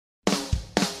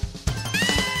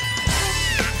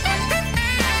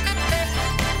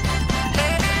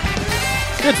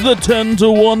It's the 10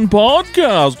 to 1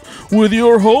 podcast with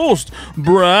your host,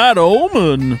 Brad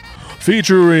Ullman,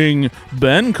 featuring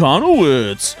Ben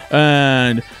Conowitz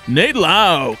and Nate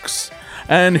Laux.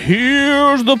 And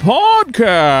here's the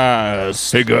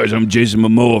podcast. Hey guys, I'm Jason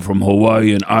Momoa from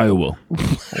Hawaii and Iowa.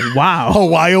 Wow.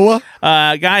 Hawaii?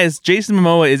 Guys, Jason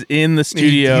Momoa is in the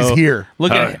studio. He's here.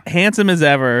 Looking handsome as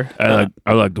ever.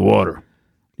 I like the water.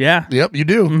 Yeah. Yep, you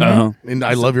do. Uh-huh. And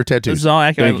I love your This tattoos. is all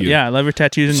accurate. Thank you. Yeah, I love your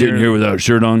tattoos and Sitting your here without a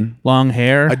shirt on. long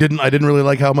hair. I didn't really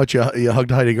like how much you hugged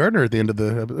Heidi Gardner at the end of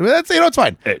the. That's it's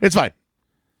fine. It's fine.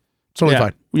 It's totally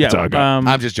fine. Yeah. It's all good.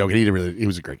 I'm just joking. He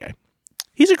was a great guy.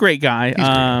 He's a great guy.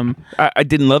 I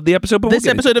didn't love the episode, but This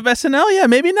episode of SNL, yeah,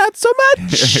 maybe not so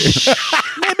much.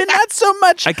 Maybe not so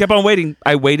much. I kept on waiting.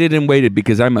 I waited and waited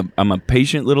because I'm a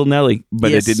patient little Nelly, but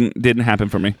Yes. it didn't happen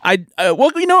for me.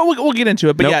 Well, you know what? We'll get into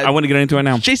it. But Nope, yeah, I want to get into it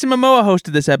now. Jason Momoa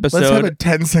hosted this episode Let's have a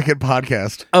 10-second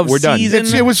podcast. of We're done. season.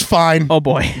 It was fine. Oh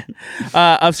boy,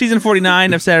 of season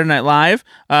 49 of Saturday Night Live.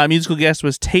 Musical guest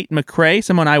was Tate McRae,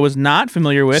 someone I was not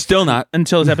familiar with. Still not.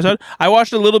 Until this episode. I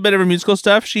watched a little bit of her musical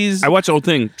stuff. I watched the whole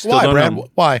thing. Still Why, don't Brad? know.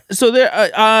 Why? So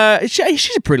there.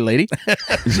 She's a pretty lady.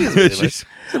 She's-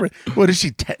 What is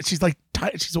she? She's like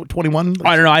she's 21.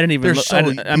 I don't know. I didn't even. They're Look, so I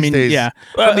these mean, days. yeah.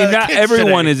 Well, I mean, not kids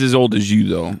everyone today. is as old as you,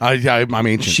 though. I'm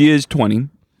ancient. She is 20.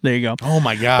 There you go. Oh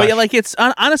my god. But yeah, like it's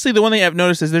honestly the one thing I've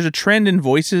noticed is there's a trend in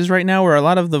voices right now where a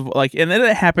lot of the and then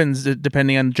it happens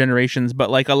depending on generations, but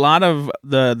like a lot of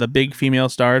the big female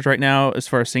stars right now, as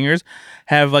far as singers,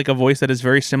 have like a voice that is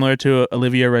very similar to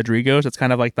Olivia Rodrigo's. It's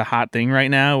kind of like the hot thing right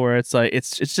now, where it's like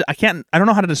it's just, I don't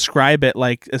know how to describe it,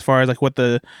 like as far as like what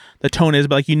the tone is,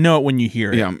 but like you know it when you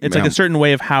hear it. Yeah, it's yeah. like a certain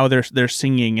way of how they're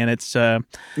singing, and it's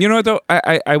You know what though?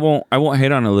 I won't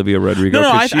hate on Olivia Rodrigo. No,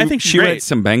 'cause I think she's she great. writes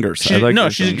some bangers. She's, I like no,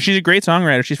 those songs. she's a great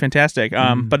songwriter. She's fantastic.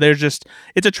 But there's just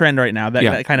it's a trend right now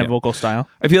that kind of yeah. vocal style.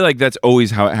 I feel like that's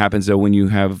always how it happens though when you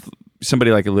have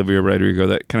somebody like Olivia Rodrigo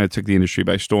that kind of took the industry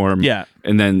by storm. Yeah.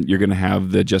 And then you're going to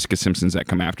have the Jessica Simpsons that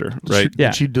come after, right?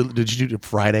 Yeah. Did she do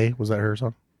Friday? Was that her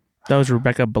song? That was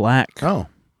Rebecca Black. Oh.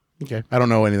 Okay. I don't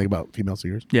know anything about female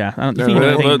singers. Yeah, I don't think Well,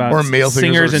 anything well, about or male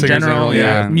singers or in singers in general. general,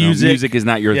 Yeah, yeah. No, music, music is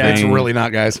not your Yeah. thing. It's really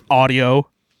not, guys. audio.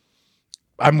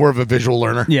 I'm more of a visual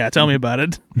learner. Yeah, tell me about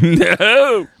it.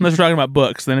 No. Unless we're talking about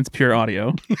books, then it's pure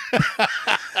audio.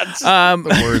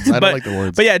 The words. I don't like the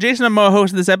words. But yeah, Jason Momoa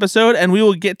hosted this episode, and we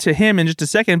will get to him in just a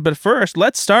second. But first,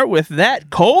 let's start with that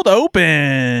cold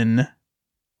open.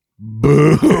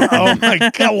 Boo. Oh my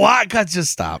god. Why? God,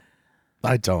 just stop.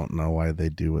 I don't know why they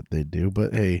do what they do,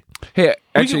 but hey, Hey,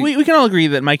 actually, We can all agree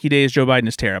that Mikey Day's Joe Biden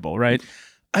is terrible, right?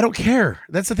 I don't care.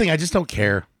 That's the thing. I just don't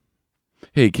care.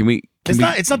 hey, can we? It's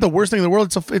not the worst thing in the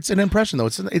world. It's an impression though.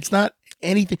 It's not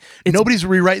anything. Nobody's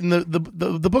rewriting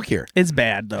the book here. It's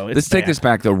bad though. Let's take this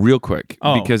back though, real quick,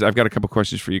 Oh. because I've got a couple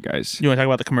questions for you guys. You want to talk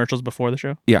about the commercials before the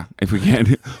show? Yeah, if we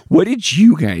can. What did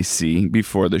you guys see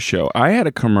before the show? I had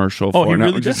a commercial for. he no,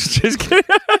 really I'm just kidding.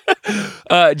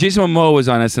 Jason Momoa was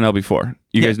on SNL before.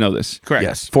 You guys know this. Correct.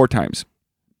 Yes. 4 times.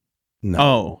 No.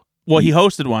 Oh, well, he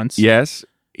hosted once. Yes,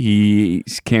 he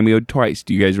cameoed twice.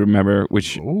 Do you guys remember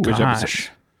which Gosh. episode?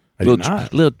 I did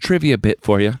not. Little trivia bit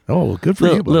for you. Oh, good for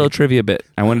you. buddy. Little trivia bit.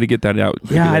 I wanted to get that out.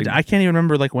 Yeah, Like, I can't even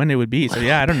remember like when it would be. So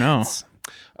yeah, I don't know.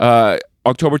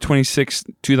 October 26th,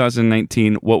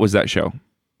 2019. What was that show?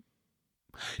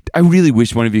 I really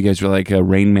wish one of you guys were like a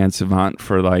Rain Man savant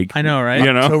for like. I know, right?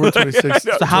 You know? October 26th.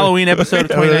 It's the Halloween episode of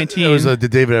 2019. It was the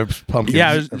David Epps Pumpkins.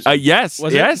 Yeah, it was- Yes.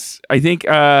 Was it? Yes. I think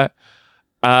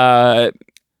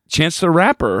Chance the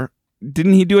Rapper,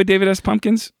 didn't he do a David S.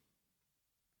 Pumpkins?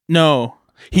 No,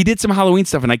 He did some Halloween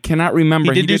stuff, and I cannot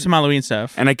remember. he did do some Halloween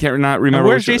stuff. and I can't not And remember.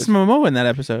 where's which it was. Jason Momoa in that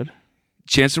episode?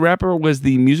 Chance the Rapper was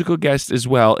the musical guest as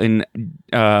well, and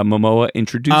Momoa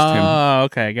introduced him. Oh,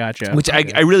 okay, gotcha. Which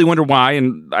I really wonder why,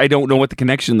 and I don't know what the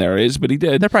connection there is, but he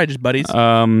did. They're probably just buddies.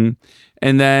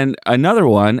 And then another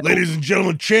one, Ladies and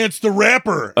gentlemen, Chance the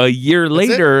Rapper. a year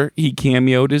later, he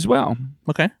cameoed as well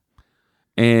Okay.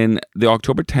 in the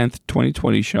October 10th,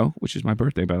 2020 show, which is my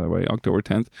birthday, by the way, October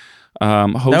 10th.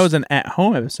 Host That was an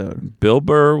at-home episode. Bill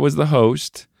Burr was the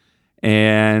host,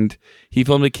 and he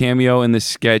filmed a cameo in the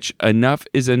sketch Enough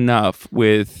is Enough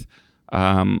with,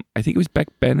 I think it was Beck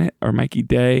Bennett or Mikey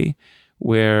Day,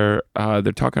 where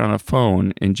they're talking on a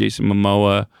phone, and Jason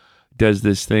Momoa does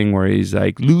this thing where he's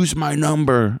like, lose my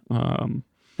number.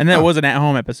 And that was an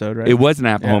at-home episode, right? It was an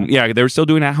at-home. Yeah, they were still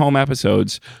doing at-home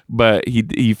episodes, but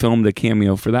he filmed a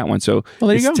cameo for that one. So Well,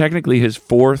 there you it's go. technically his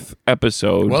 4th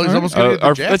episode. Well, he's almost going to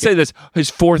or get the let's say this,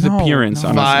 his 4th No, appearance no.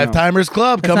 on Five SNL. Timers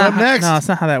Club That's coming not up next. No, that's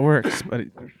not how that works. But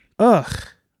ugh.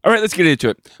 All right, let's get into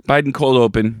it. Biden cold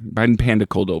open. Biden Panda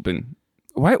cold open.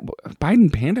 Why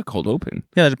Biden Panda cold open?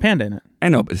 Yeah, there's a panda in it. I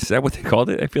know, but is that what they called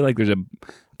it? I feel like there's a.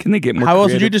 Can they get more? How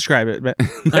else would creative? you describe it? But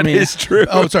That is true.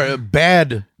 Oh, sorry, a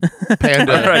bad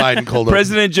panda Right. Biden cold open.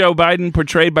 President Joe Biden,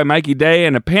 portrayed by Mikey Day,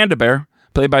 and a panda bear,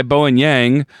 played by Bowen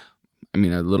Yang. I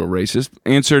mean, a little racist.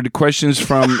 Answered questions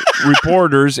from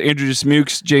reporters Andrew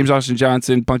Dismukes, James Austin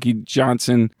Johnson, Punky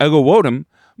Johnson, Ego Wodum,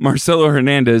 Marcelo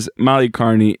Hernandez, Molly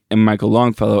Carney, and Michael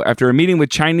Longfellow after a meeting with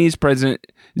Chinese President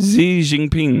Xi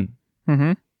Jinping.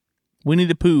 Mm-hmm. Winnie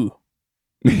the Pooh.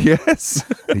 Yes.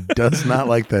 He does not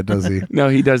like that, does he? No,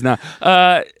 he does not.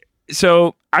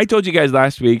 So I told you guys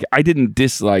last week I didn't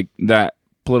dislike that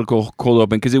political cold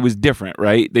open because it was different,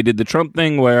 right? They did the Trump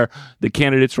thing where the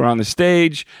candidates were on the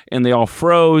stage and they all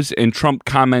froze and Trump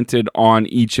commented on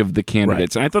each of the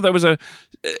candidates. Right. And I thought that was at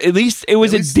least it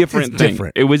was a different thing.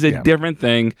 different. It was a different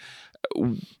thing.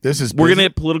 We're going to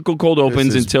get political cold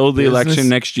opens until the election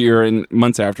next year and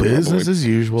months after. Business as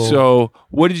usual. So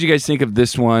what did you guys think of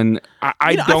this one?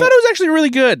 I thought it was actually really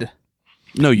good.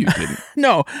 No, you didn't.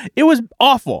 No, it was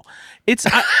awful. It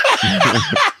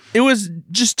was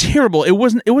just terrible. It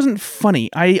wasn't funny.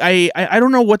 I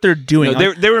don't know what they're doing.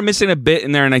 No, they were missing a bit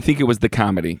in there, and I think it was the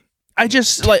comedy. I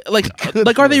just like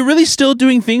are they really still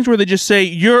doing things where they just say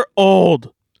you're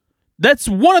old? That's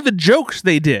one of the jokes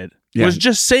they did. Yeah. Was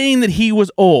just saying that he was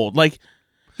old. Like,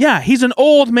 yeah, he's an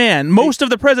old man. Most of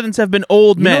the presidents have been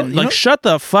old men. Shut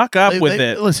the fuck up with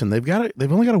it. Listen, they've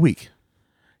only got a week.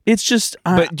 It's just.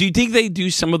 But do you think they do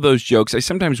some of those jokes? I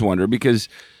sometimes wonder because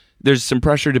there's some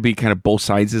pressure to be kind of both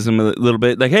sidesism a little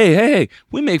bit. Like, hey,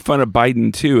 we make fun of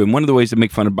Biden too, and one of the ways to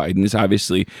make fun of Biden is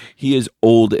obviously he is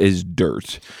old as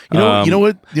dirt. You know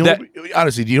what?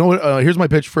 Honestly, do you know what? Here's my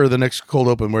pitch for the next cold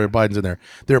open where Biden's in there.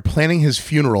 They're planning his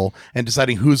funeral and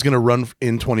deciding who's going to run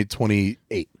in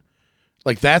 2028.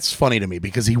 Like, that's funny to me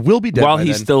because he will be dead while by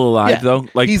he's then. still alive, though.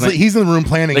 Like he's in the room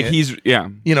planning like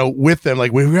it. With them.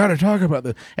 Like, we got to talk about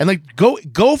this, and like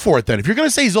go for it. Then, if you're going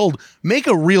to say he's old, make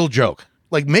a real joke.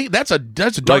 Like, that's a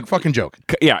dark fucking joke.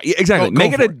 Yeah, exactly.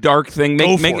 Make it a dark thing.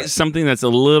 Make it something that's a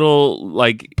little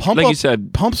like you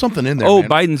said. Pump something in there. Oh, man.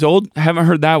 Biden's old. Haven't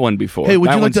heard that one before. Hey,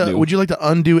 would you like to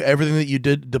undo everything that you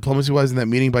did diplomacy wise in that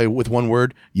meeting with one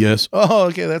word? Yes. Oh,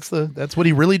 okay. That's what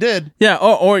he really did. Yeah.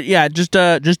 Or just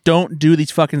don't do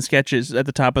these fucking sketches at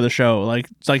the top of the show. Like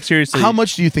seriously. How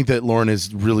much do you think that Lauren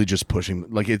is really just pushing?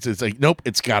 Like, it's like, nope,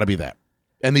 it's got to be that.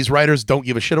 And these writers don't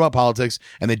give a shit about politics,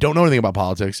 and they don't know anything about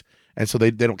politics. And so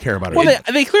they don't care about it. Well,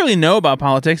 they clearly know about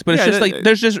politics, but it's just like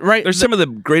there's some of the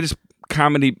greatest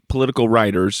comedy political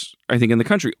writers I think in the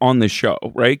country on this show,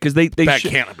 right? Because they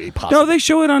can't be possible. No, they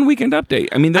show it on Weekend Update.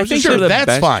 I mean, those are some of the that's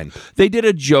best. Fine. They did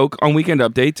a joke on Weekend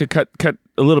Update to cut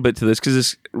a little bit to this because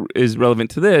this is relevant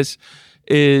to this.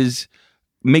 Is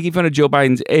making fun of Joe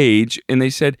Biden's age, and they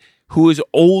said, who is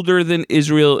older than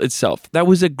Israel itself. That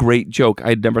was a great joke.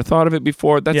 I'd never thought of it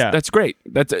before. That's great.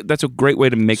 That's a great way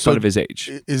to make fun of his age.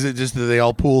 Is it just that they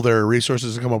all pool their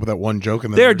resources and come up with that one joke?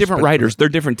 And they're different writers. They're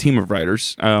a different team of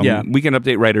writers. Weekend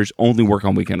Update writers only work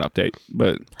on Weekend Update.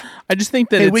 But I just think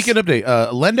that Weekend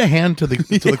Update, lend a hand to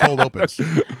the cold opens.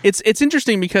 It's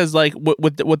interesting because like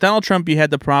with Donald Trump, you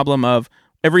had the problem of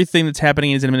everything that's happening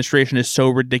in his administration is so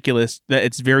ridiculous that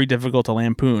it's very difficult to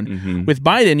lampoon. Mm-hmm. With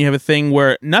Biden, you have a thing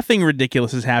where nothing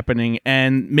ridiculous is happening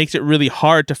and makes it really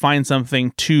hard to find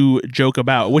something to joke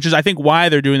about, which is, I think, why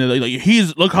they're doing it.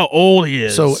 Like, look how old he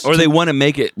is. Or they want to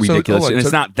make it ridiculous, and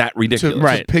it's not that ridiculous.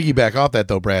 Right. To piggyback off that,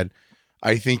 though, Brad,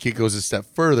 I think it goes a step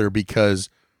further because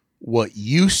what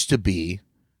used to be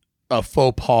a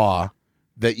faux pas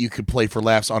that you could play for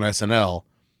laughs on SNL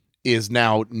is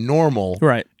now normal,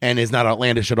 right, and is not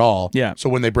outlandish at all. Yeah. So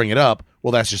when they bring it up, well,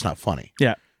 that's just not funny.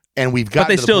 Yeah. And we've got. But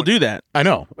they still do that. I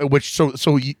know.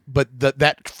 But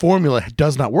that formula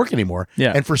does not work anymore.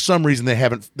 Yeah. And for some reason, they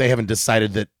haven't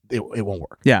decided that it won't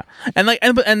work. Yeah. And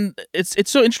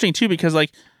it's so interesting too because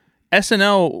like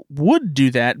SNL would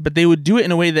do that, but they would do it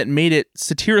in a way that made it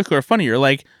satirical or funnier.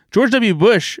 Like George W.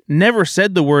 Bush never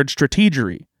said the word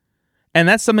strategery. And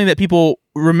that's something that people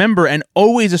remember and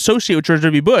always associate with George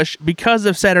W. Bush because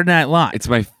of Saturday Night Live. It's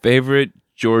my favorite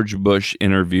George Bush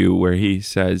interview where he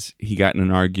says he got in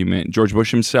an argument. George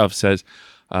Bush himself says,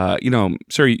 sir,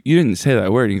 you didn't say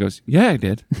that word. And he goes, yeah, I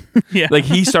did. Yeah. Like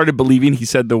he started believing he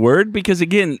said the word because,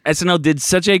 again, SNL did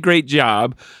such a great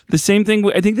job. The same thing,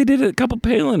 I think they did a couple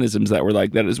Palinisms that were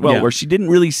like that as well, where she didn't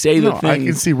really say the thing. I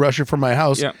can see Russia from my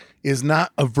house. Yeah. Is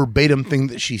not a verbatim thing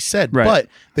that she said, right. But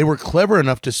they were clever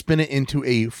enough to spin it into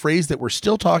a phrase that we're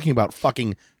still talking about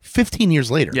fucking 15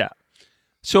 years later. Yeah.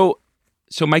 So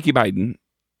Mikey Biden,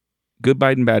 good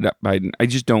Biden, bad Biden. I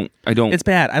don't. It's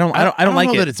bad. I don't like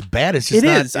know it. that it's bad. It's just it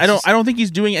is. I don't think he's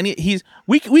doing any.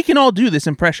 We can all do this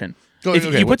impression.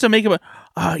 If he puts on makeup,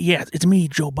 yeah, it's me,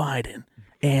 Joe Biden,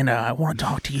 and I want to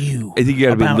talk to you. I think you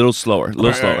got to be a little slower. A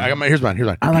little slower. I got here's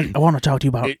mine. I want to talk to you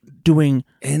about doing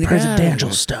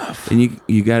presidential stuff. And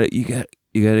you got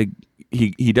to.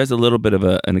 He does a little bit of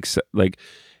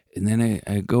and then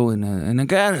I go and I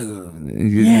gotta.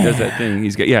 He does that thing.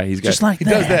 He's got just like he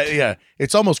that. does that. Yeah,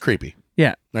 it's almost creepy.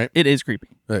 Yeah, right. It is creepy.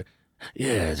 Right.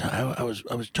 Yeah, I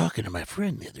was talking to my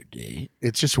friend the other day.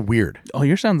 It's just weird. Oh,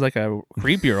 yours sounds like a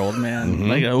creepier old man. Mm-hmm.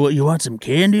 Like, oh, you want some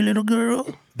candy, little girl?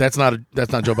 That's not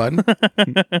Joe Biden.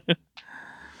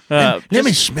 Let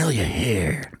me smell your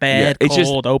hair. Bad it's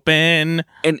cold open.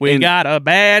 And We got a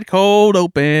bad cold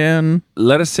open.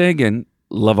 Let us say again,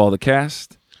 love all the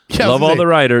cast. Yeah, love all the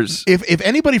writers. If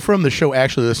anybody from the show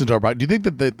actually listens to our podcast, do you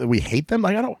think that we hate them?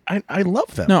 Like I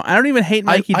love them. No, I don't even hate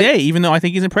Mikey Day, even though I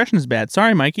think his impression is bad.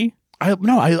 Sorry, Mikey.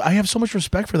 I have so much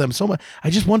respect for them. So much. I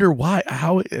just wonder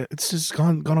how it's just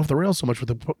gone off the rails so much with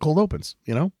the cold opens.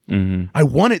 You know, I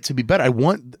want it to be better.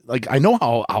 I know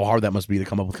how hard that must be to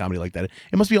come up with comedy like that.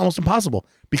 It must be almost impossible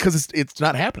because it's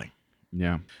not happening.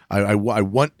 Yeah, I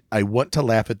want to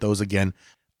laugh at those again.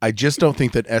 I just don't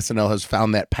think that SNL has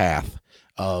found that path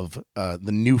of the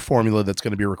new formula that's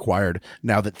going to be required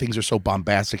now that things are so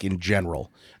bombastic in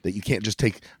general that you can't just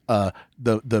take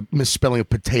the misspelling of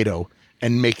potato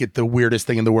and make it the weirdest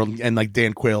thing in the world, and like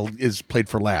Dan Quayle is played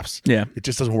for laughs. Yeah, it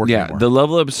just doesn't work. Yeah, anymore. the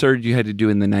level of absurd you had to do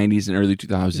in the 90s and early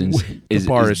 2000s The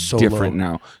bar is so different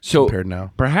low now. So compared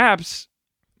now. Perhaps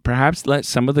let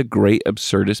some of the great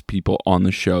absurdist people on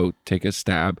the show take a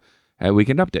stab at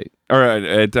Weekend Update or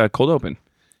at Cold Open.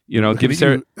 You know, give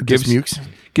Sarah, give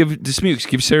Dismukes,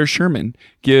 give Sarah Sherman,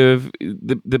 give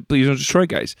the Please Don't Destroy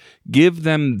guys, give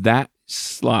them that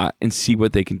slot and see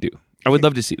what they can do. I would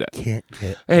love to see that.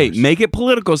 Hey, make it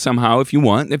political somehow if you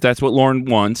want, if that's what Lauren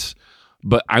wants.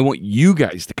 But I want you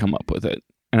guys to come up with it,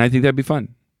 and I think that'd be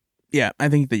fun. Yeah, I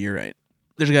think that you're right.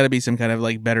 There's got to be some kind of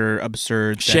like better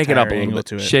absurd shake it up a little bit.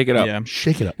 to it. Shake it up. Yeah.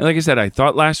 Shake it up. And like I said, I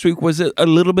thought last week was a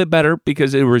little bit better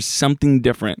because it was something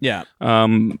different. Yeah.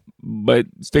 But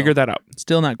figure that out.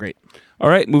 Still not great. All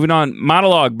right, moving on.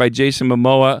 Monologue by Jason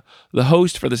Momoa. The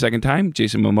host for the second time,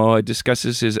 Jason Momoa,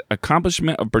 discusses his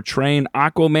accomplishment of portraying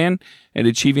Aquaman and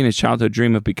achieving his childhood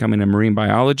dream of becoming a marine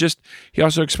biologist. He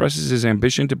also expresses his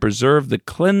ambition to preserve the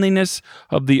cleanliness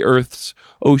of the Earth's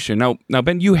ocean. Now,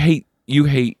 Ben, you hate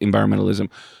environmentalism.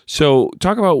 So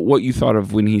talk about what you thought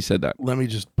of when he said that. Let me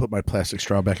just put my plastic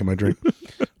straw back in my drink.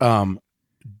 Let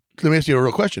me ask you a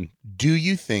real question. Do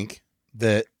you think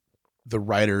that the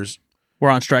writers We're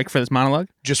on strike for this monologue?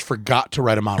 just forgot to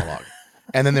write a monologue?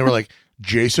 And then they were like,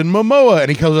 Jason Momoa. And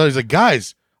he comes out, he's like,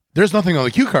 guys, there's nothing on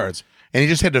the cue cards. And he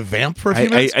just had to vamp for a few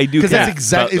minutes. I do Because that's get-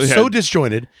 exactly, but- it's so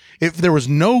disjointed. If there was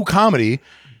no comedy,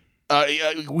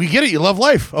 we get it. You love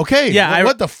life. Okay. Yeah,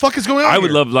 what the fuck is going on I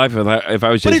would here? love life if I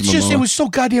was But Jason it's just, Momoa. it was so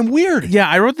goddamn weird. Yeah,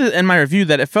 I wrote in my review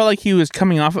that it felt like he was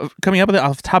coming up with it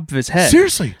off the top of his head.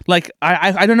 Seriously. Like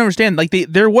I don't understand. Like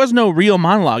there was no real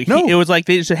monologue. No. It was like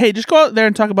they just said, "Hey, just go out there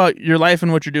and talk about your life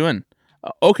and what you're doing."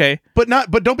 Okay. But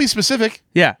don't be specific.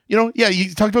 Yeah. You know, yeah,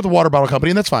 you talked about the water bottle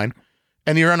company, and that's fine.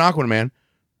 And you're an Aquaman.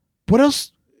 What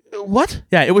else? What?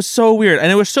 Yeah, it was so weird,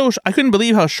 and it was so I couldn't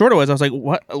believe how short it was. I was like,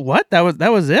 "What? That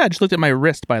was it." I just looked at my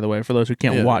wrist, by the way, for those who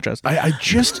can't watch us. I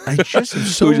just am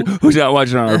so. Who's not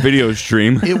watching our video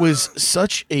stream? It was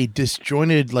such a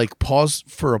disjointed like pause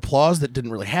for applause that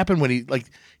didn't really happen when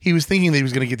he was thinking that he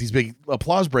was going to get these big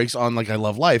applause breaks on like I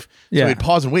Love Life. So Yeah. he'd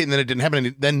pause and wait, and then it didn't happen.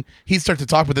 And then he'd start to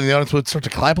talk, but then the audience would start to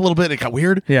clap a little bit. And it got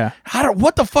weird. Yeah.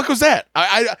 What the fuck was that?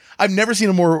 I've never seen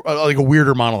a more like a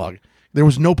weirder monologue. There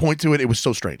was no point to it. It was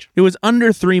so strange. It was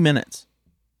under 3 minutes.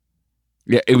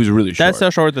 Yeah, it was really short. That's how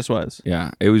short this was.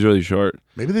 Yeah, it was really short.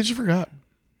 Maybe they just forgot.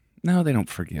 No, they don't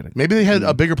forget it. Maybe they had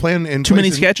a bigger plan. In Too many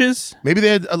place. sketches. Maybe they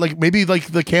had maybe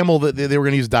the camel that they were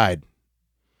going to use died,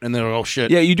 and they were oh shit.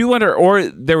 Yeah, you do wonder, or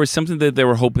there was something that they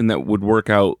were hoping that would work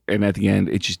out, and at the end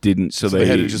it just didn't. So they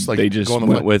had to just, like, they just go on the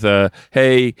went way. with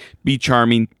hey, be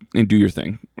charming and do your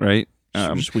thing, right?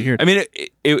 Just weird. I mean,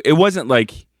 it wasn't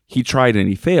like he tried and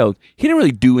he failed. He didn't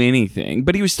really do anything,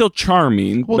 but he was still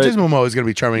charming. Well, but, Jason Momoa is going to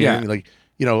be charming. Yeah. Like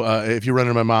if you run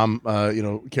into my mom,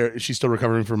 she's still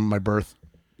recovering from my birth.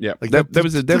 yeah, Like that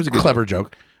was a good clever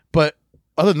joke. But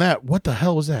other than that, what the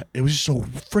hell was that? It was just so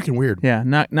freaking weird. Yeah,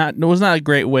 it was not a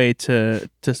great way to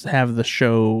have the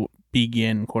show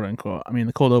begin, quote unquote. I mean,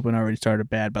 the cold open already started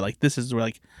bad, but like this is where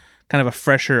like kind of a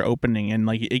fresher opening, and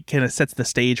like it kind of sets the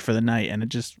stage for the night, and it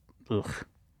just ugh.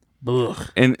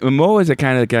 And Momoa is the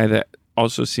kind of guy that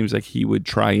also seems like he would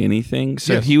try anything.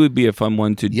 So Yes. he would be a fun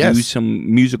one to Yes. do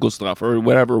some musical stuff or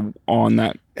whatever on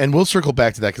that And we'll circle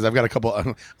back to that because I've got a couple.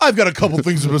 I've got a couple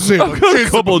things to say. I've got a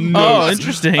couple notes. Oh,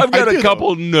 interesting. I've got a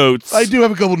couple notes. I do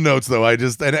have a couple notes though. And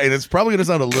it's probably going to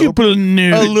sound a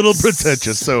little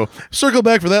pretentious. So circle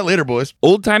back for that later, boys.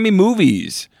 Old-timey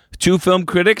movies. Two film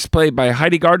critics, played by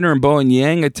Heidi Gardner and Bowen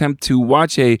Yang, attempt to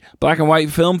watch a black and white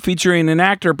film featuring an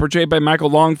actor portrayed by Michael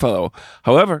Longfellow.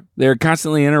 However, they are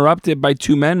constantly interrupted by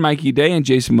two men, Mikey Day and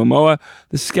Jason Momoa.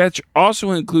 The sketch also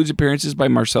includes appearances by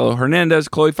Marcelo Hernandez,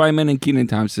 Chloe Feynman, and Kenan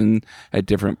Thompson at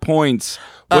different points.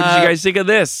 What did you guys think of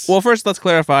this? Well, first, let's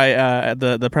clarify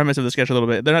the premise of the sketch a little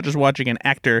bit. They're not just watching an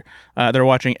actor. They're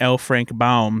watching L. Frank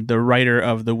Baum, the writer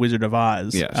of The Wizard of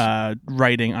Oz,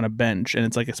 writing on a bench. And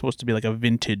it's supposed to be like a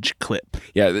vintage clip.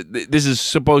 Yeah, this is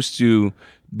supposed to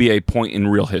be a point in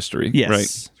real history. Yes,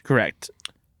 right? Correct.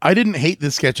 I didn't hate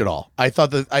this sketch at all. I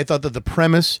thought that the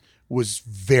premise was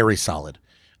very solid.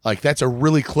 Like, that's a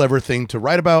really clever thing to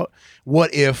write about.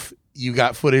 What if you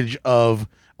got footage of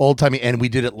old timey, and we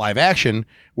did it live action,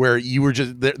 where you were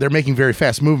just they're making very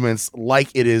fast movements, like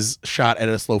it is shot at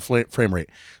a slow frame rate.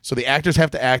 So the actors have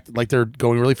to act like they're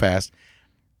going really fast.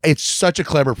 It's such a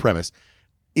clever premise.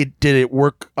 Did it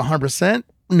work 100%?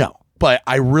 No, but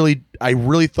I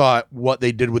really thought what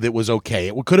they did with it was okay.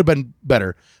 It could have been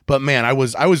better, but man, I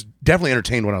was definitely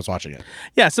entertained when I was watching it.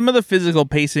 Yeah, some of the physical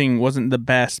pacing wasn't the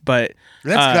best, but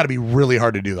that's got to be really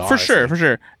hard to do, though. For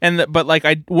sure. And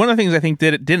one of the things I think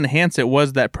did enhance it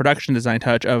was that production design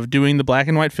touch of doing the black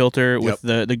and white filter with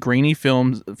the grainy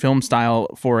film style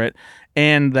for it,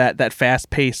 and that fast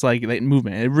pace like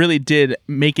movement. It really did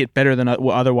make it better than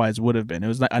what otherwise would have been. It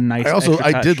was a nice.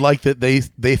 I did like that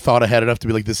they thought ahead enough to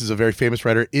be like, this is a very famous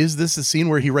writer. Is this a scene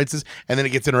where he writes this and then it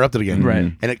gets interrupted again?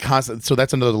 Right. And it constant. So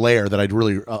that's another layer that I'd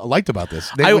really liked about this.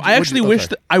 I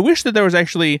wish that there was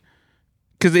actually,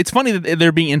 because it's funny that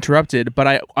they're being interrupted, but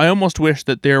I almost wish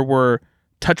that there were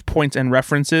touch points and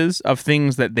references of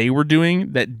things that they were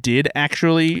doing that did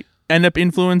actually end up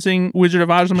influencing Wizard of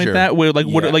Oz or something like that, where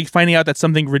would finding out that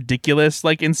something ridiculous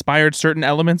inspired certain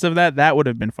elements of that would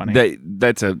have been funny.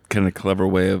 That's a kind of clever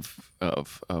way of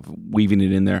weaving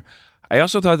it in there. I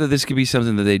also thought that this could be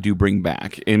something that they do bring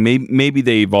back, and maybe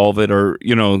they evolve it, or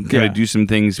kind of do some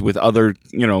things with other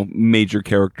major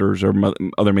characters or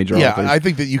other major authors. Yeah, I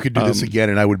think that you could do this again,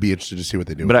 and I would be interested to see what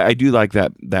they do. But I do like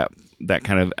that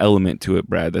kind of element to it,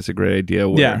 Brad. That's a great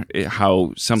idea.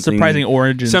 How something surprising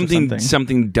origins,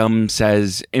 something dumb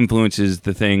says influences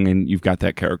the thing, and you've got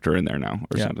that character in there now,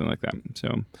 or something like that.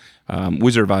 So,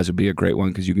 Wizard of Oz would be a great one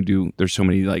because you can do. There's so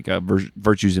many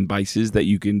virtues and vices that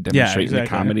you can demonstrate in the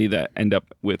comedy that end up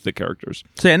with the characters.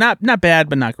 So yeah, not bad,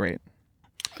 but not great.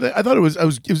 I thought it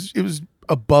was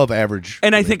above average,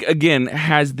 and I think again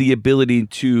has the ability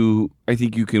to. I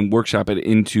think you can workshop it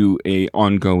into a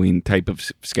ongoing type of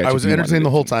sketch. I was entertained the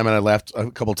whole time, and I laughed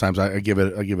a couple times. I give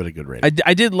it a good rating.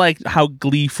 I did like how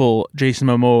gleeful Jason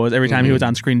Momoa was every time he was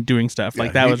on screen doing stuff.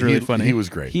 That was really funny. He was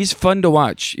great. He's fun to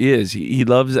watch. He is. He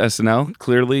loves SNL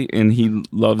clearly, and he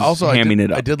loves hamming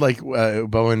it up. I did like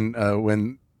Bowen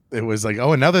when. It was like,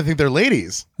 oh, and now they think they're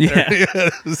ladies. Yeah,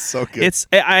 it's so good.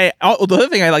 The other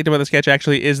thing I liked about the sketch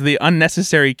actually is the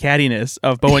unnecessary cattiness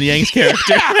of Bowen Yang's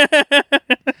character.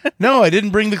 No, I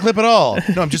didn't bring the clip at all.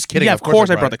 No, I'm just kidding. Yeah, of course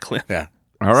I brought the clip. Yeah.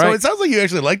 All right. So it sounds like you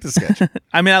actually liked the sketch.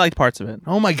 I mean, I liked parts of it.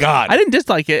 Oh my god, I didn't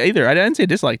dislike it either. I didn't say I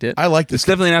disliked it. I liked this. It's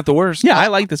definitely not the worst. Yeah, I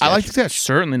like this. I like the sketch.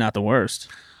 Certainly not the worst.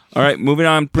 All right, moving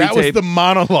on. That was the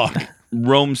monologue.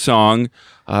 Rome song,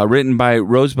 written by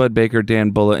Rosebud Baker, Dan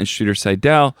Bulla, and Streeter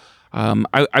Seidel.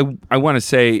 I want to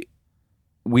say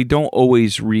we don't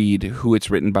always read who it's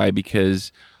written by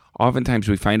because oftentimes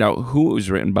we find out who it was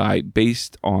written by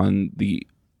based on the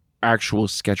actual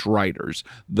sketch writers.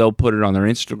 They'll put it on their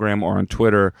Instagram or on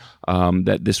Twitter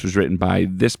that this was written by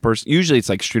this person. Usually it's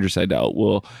like Streeter Seidel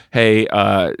will, hey,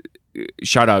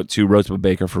 shout out to Rosebud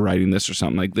Baker for writing this or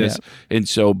something like this. Yeah. And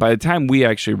so by the time we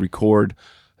actually record,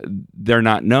 they're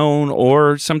not known,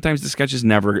 or sometimes the sketches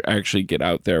never actually get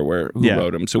out there who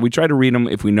wrote them. So we try to read them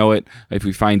if we know it, if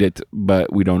we find it,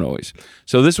 but we don't always.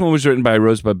 So this one was written by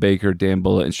Rosebud Baker, Dan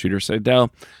Bulla, and Streeter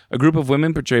Seidel. A group of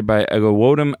women portrayed by Ego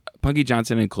Wodum, Punky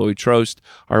Johnson, and Chloe Trost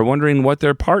are wondering what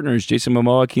their partners, Jason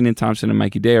Momoa, Kenan Thompson, and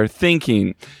Mikey Day, are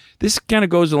thinking. This kind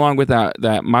of goes along with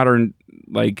that modern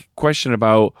question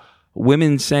about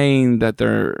women saying that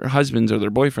their husbands or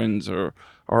their boyfriends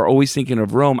are always thinking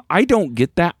of Rome. I don't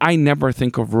get that. I never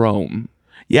think of Rome.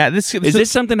 Yeah, is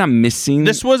this something I'm missing?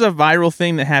 This was a viral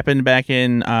thing that happened back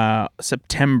in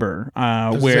September,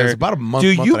 where it's about a month.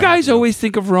 Do you guys always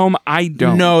think of Rome? I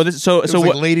don't. No. So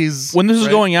what, ladies? When this was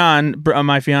going on,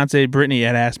 my fiance Brittany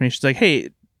had asked me. She's like,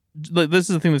 "Hey, this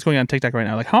is the thing that's going on TikTok right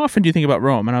now. Like, how often do you think about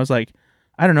Rome?" And I was like,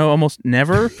 I don't know, almost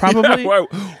never, probably.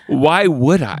 Why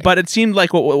would I? But it seemed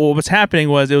like what was happening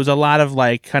was it was a lot of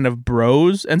like kind of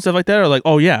bros and stuff like that, or like,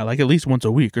 oh yeah, like at least once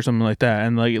a week or something like that,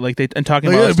 and like they and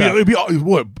talking about stuff. It'd be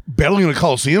what, battling in a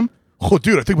coliseum? Oh,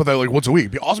 dude, I think about that like once a week.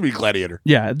 It'd be awesome to be a gladiator.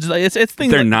 Yeah, it's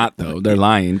things. They're like, not though. They're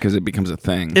lying because it becomes a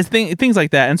thing. It's things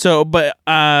like that, and so but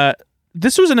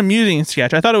this was an amusing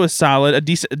sketch. I thought it was solid, a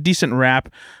decent rap.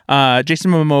 Jason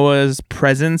Momoa's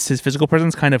presence, his physical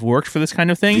presence, kind of worked for this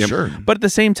kind of thing. Yep. Sure. But at the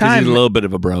same 'Cause time, he's a little bit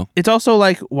of a bro. it's also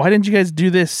like, why didn't you guys do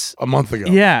this A month ago.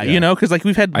 Yeah, you know, because like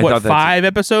we've had I thought 5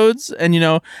 episodes, and you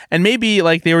know, and maybe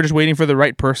like they were just waiting for the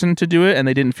right person to do it, and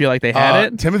they didn't feel like they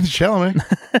had it. Timothy Chalamet.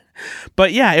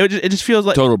 But yeah, it just feels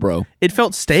like Total bro. it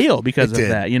felt stale because It of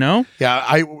did. that, you know. Yeah,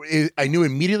 I knew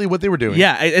immediately what they were doing.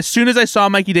 Yeah, as soon as I saw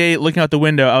Mikey Day looking out the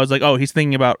window, I was like, oh, he's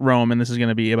thinking about Rome, and this is going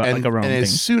to be about like a Rome and thing.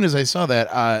 as soon as I saw that,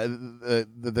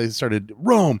 they started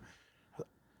Rome.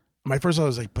 My first thought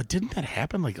was like, but didn't that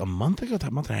happen like a month ago?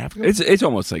 That month and a half ago? It's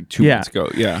almost like 2 Yeah. months ago.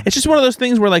 Yeah. It's just one of those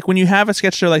things where, like, when you have a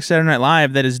sketch show like Saturday Night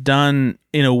Live that is done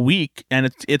in a week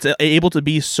and it's able to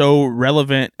be so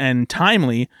relevant and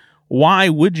timely, why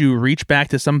would you reach back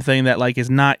to something that like is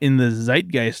not in the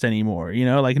zeitgeist anymore? You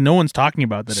know, like no one's talking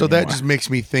about that. So anymore. that just makes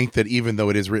me think that even though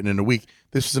it is written in a week,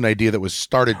 this is an idea that was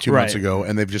started 2 months Right. ago,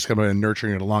 and they've just come in and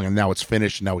nurturing it along, and now it's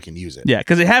finished, and now we can use it. yeah,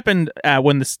 because it happened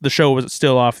when the show was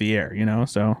still off the air. You know,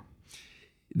 so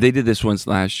They did this once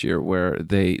last year where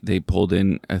they pulled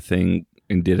in a thing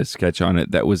and did a sketch on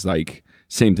it that was like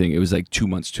same thing. It was like 2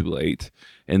 months too late.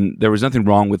 And there was nothing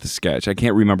wrong with the sketch. I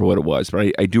can't remember what it was,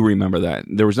 but I do remember that.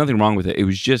 There was nothing wrong with it. It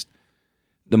was just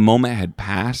the moment had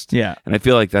passed. Yeah. And I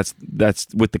feel like that's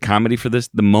with the comedy for this.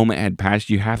 The moment had passed.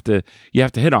 You have to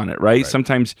hit on it, right?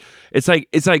 Sometimes it's like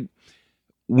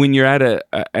when you're at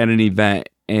an event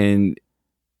and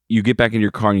you get back in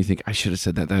your car and you think, I should have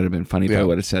said that. That would have been funny if I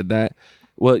would have said that.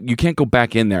 Well, you can't go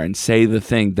back in there and say the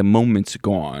thing. The moment's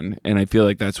gone. And I feel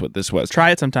like that's what this was. try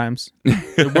it sometimes.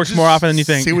 It works more often than you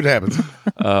think. See what happens.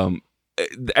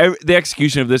 The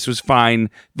execution of this was fine.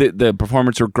 The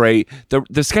performance were great.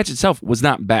 The sketch itself was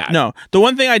not bad. No, the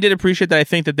one thing I did appreciate that I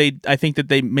think that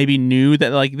they maybe knew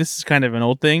that like this is kind of an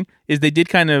old thing is they did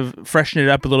kind of freshen it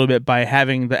up a little bit by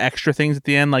having the extra things at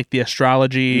the end, like the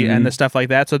astrology and the stuff like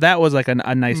that. So that was like a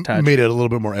nice touch. Made it a little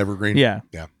bit more evergreen. Yeah.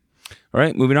 Yeah. All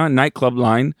right, moving on. Nightclub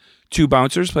line. 2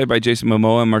 bouncers, played by Jason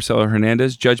Momoa and Marcelo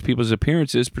Hernandez, judge people's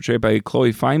appearances, portrayed by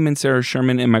Chloe Fineman, Sarah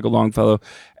Sherman, and Michael Longfellow,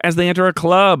 as they enter a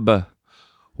club.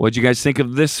 What'd you guys think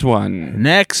of this one?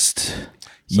 Next.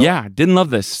 Yeah, didn't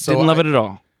love this. Didn't love it at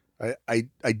all. I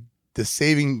the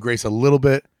saving grace a little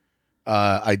bit.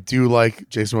 I do like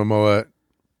Jason Momoa,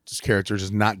 just character,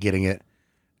 just not getting it,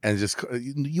 and just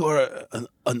you are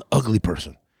an ugly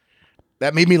person.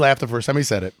 That made me laugh the first time he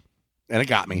said it, and it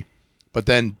got me. But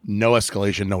then no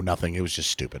escalation, no nothing. It was just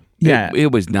stupid. Yeah.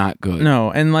 It was not good. No,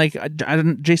 and like I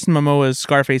didn't, Jason Momoa's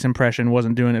Scarface impression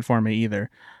wasn't doing it for me either.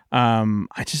 I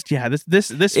just this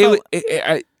felt,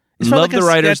 I felt love like the a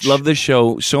writers, sketch. love the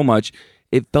show so much.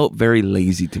 It felt very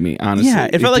lazy to me, honestly. yeah,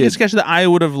 it felt like a did. sketch that I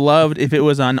would have loved if it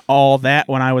was on All That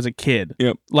when I was a kid.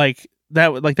 Yep. Like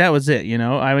that was it, you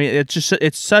know? I mean,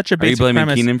 it's such a Are you basic blaming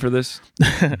premise. Keenan for this?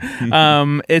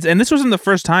 And this wasn't the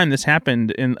first time this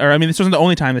happened this wasn't the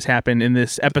only time this happened in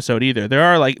this episode either. There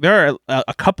are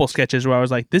a couple sketches where I was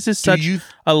like, this is such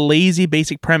a lazy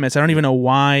basic premise. I don't even know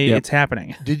why it's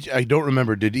happening. I don't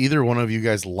remember. Did either one of you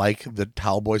guys like the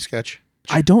Towel Boy sketch?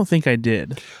 I don't think I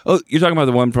did. Oh, you're talking about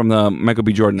the one from the Michael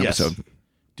B. Jordan episode.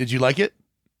 Did you like it?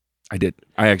 I did.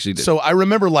 I actually did. So I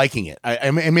remember liking it.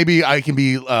 And maybe I can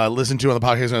be listened to on the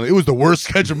podcast. And it was the worst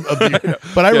sketch of the year.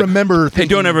 But I remember hey,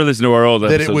 don't ever listen to our old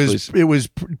that episodes, it was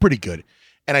pretty good.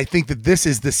 And I think that this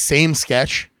is the same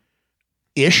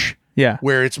sketch-ish. Yeah.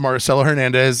 Where it's Marcelo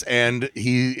Hernandez and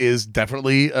he is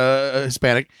definitely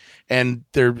Hispanic. And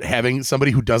they're having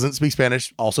somebody who doesn't speak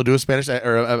Spanish also do a Spanish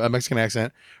or a Mexican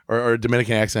accent or a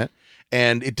Dominican accent.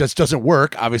 And it just doesn't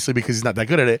work, obviously, because he's not that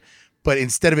good at it. But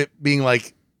instead of it being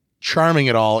like charming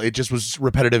at all, it just was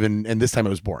repetitive, and this time it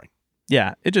was boring.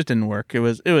 Yeah, it just didn't work. It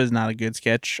was not a good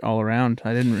sketch all around.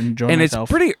 I didn't enjoy and myself.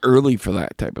 it's pretty early for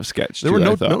that type of sketch. There were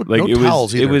no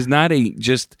towels either. It was not a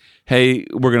just, hey,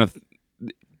 we're gonna.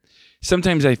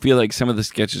 Sometimes I feel like some of the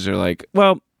sketches are like,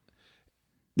 well,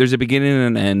 there's a beginning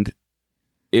and an end.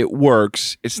 It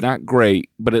works. It's not great,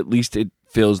 but at least it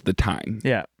fills the time.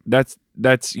 Yeah,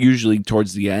 that's usually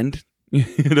towards the end. You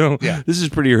know, Yeah. This is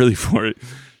pretty early for it.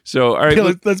 So, all right,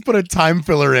 Okay, let's put a time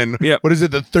filler in. Yeah. What is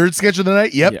it? The third sketch of the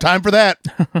night? Yep, Yeah. time for that.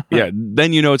 yeah,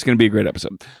 then you know it's going to be a great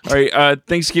episode. All right,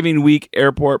 Thanksgiving week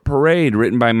airport parade,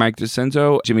 written by Mike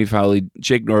DeCenzo, Jimmy Fowley,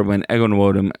 Jake Norblin, Egon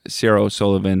Woodham, Sarah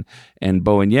O'Sullivan, and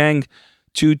Bowen Yang.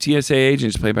 Two TSA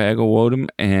agents, played by Ego Wodum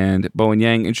and Bowen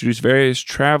Yang, introduce various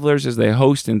travelers as they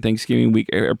host in Thanksgiving week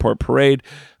airport parade.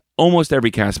 Almost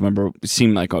every cast member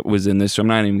seemed like it was in this, so I'm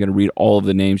not even going to read all of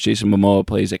the names. Jason Momoa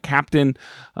plays a captain.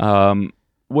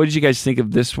 What did you guys think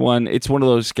of this one? It's one of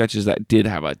those sketches that did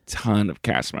have a ton of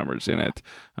cast members in it.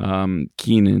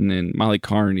 Keenan and Molly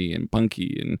Carney and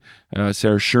Punky and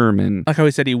Sarah Sherman. Like how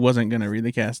he said he wasn't going to read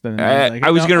the cast. Then I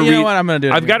was going to read. You know what? I'm going to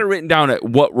do it. I've got it written down at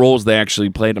what roles they actually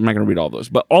played. I'm not going to read all those,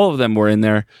 but all of them were in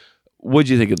there. What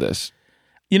did you think of this?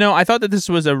 You know, I thought that this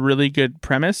was a really good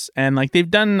premise, and like they've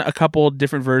done a couple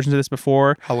different versions of this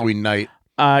before. Halloween Night.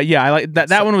 Yeah, I like that.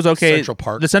 That one was okay. Central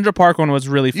Park. The Central Park one was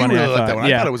really funny. You really I liked that one.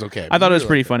 Yeah. I thought it was okay. I thought it was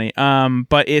pretty funny.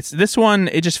 But it's this one.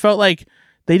 It just felt like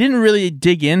they didn't really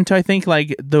dig into, I think,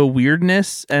 like the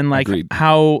weirdness and like Agreed.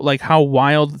 how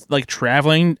wild like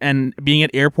traveling and being at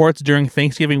airports during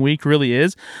Thanksgiving week really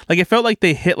is. Like it felt like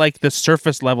they hit like the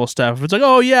surface level stuff. It's like,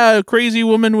 oh yeah, a crazy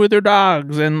woman with her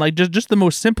dogs and like just the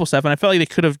most simple stuff. And I felt like they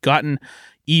could have gotten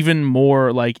even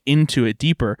more like into it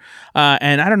deeper.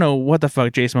 And I don't know what the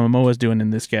fuck Jason Momoa was doing in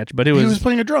this sketch, but he was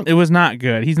playing a drunk. It was not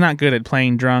good. He's not good at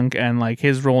playing drunk, and like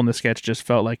his role in the sketch just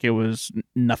felt like it was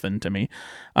nothing to me.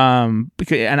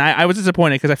 I was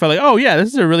disappointed because I felt like, oh yeah, this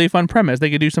is a really fun premise.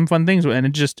 They could do some fun things with it, and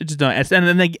it just don't. And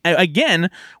then again,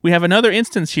 we have another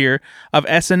instance here of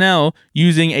SNL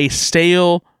using a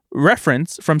stale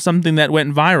reference from something that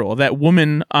went viral. That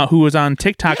woman who was on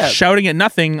TikTok shouting at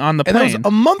nothing on the plane. And that was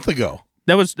a month ago.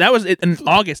 That was in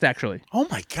August, actually. Oh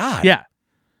my god. Yeah.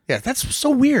 Yeah, that's so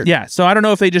weird. Yeah, so I don't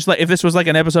know if they just like if this was like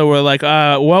an episode where like,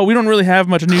 well, we don't really have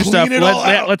much new stuff.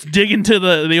 Let's dig into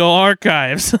the old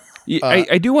archives.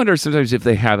 I do wonder sometimes if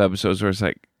they have episodes where it's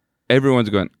like everyone's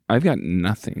going, I've got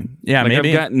nothing. Yeah, like,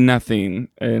 maybe. I've got nothing.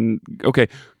 And okay,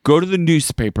 go to the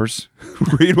newspapers,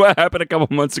 read what happened a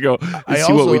couple months ago, and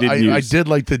see what we didn't use. I did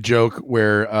like the joke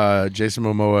where Jason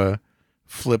Momoa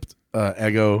flipped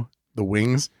Ego the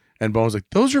wings. And Bones like,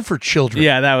 those are for children.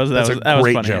 Yeah, that was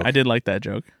funny. Joke. I did like that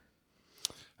joke.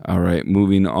 All right,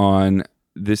 moving on.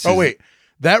 Wait,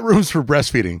 that room's for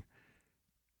breastfeeding.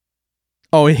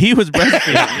 Oh, he was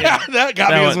breastfeeding. Yeah. That got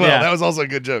me as well. Yeah. That was also a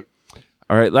good joke.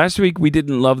 All right, last week we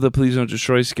didn't love the Please Don't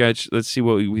Destroy sketch. Let's see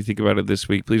what we think about it this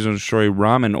week. Please Don't Destroy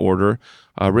Ramen Order,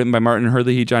 written by Martin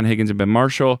Hurley, John Higgins, and Ben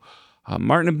Marshall.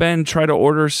 Martin and Ben try to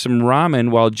order some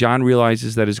ramen while John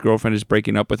realizes that his girlfriend is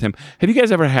breaking up with him. Have you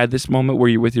guys ever had this moment where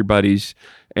you're with your buddies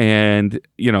and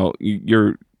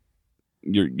you're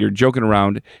joking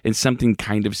around and something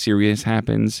kind of serious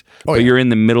happens, but you're in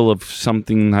the middle of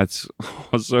something that's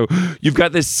also, you've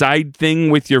got this side thing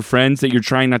with your friends that you're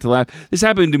trying not to laugh. This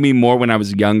happened to me more when I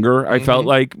was younger, I felt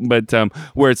like, but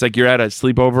where it's like you're at a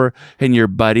sleepover and your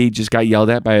buddy just got yelled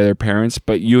at by their parents,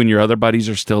 but you and your other buddies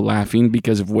are still laughing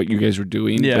because of what you guys were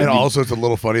doing. Yeah. And also it's a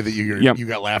little funny that you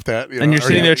got laughed at. And you're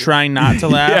sitting there trying not to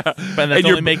laugh, but that's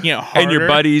only making it harder. And your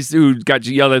buddies who got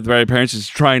yelled at by their parents is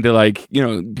trying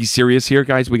to be serious here,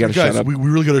 guys. We got to shut up. We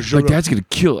really got to shut up. My dad's going to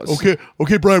kill us.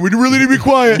 Okay, Brian, we really need to be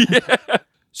quiet. Yeah.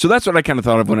 So that's what I kind of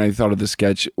thought of when I thought of the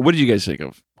sketch. What did you guys think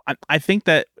of? I think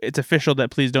that it's official that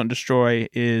Please Don't Destroy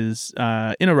is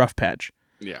in a rough patch.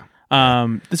 Yeah.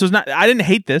 This was not. I didn't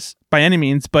hate this by any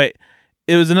means, but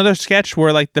it was another sketch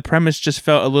where like the premise just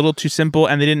felt a little too simple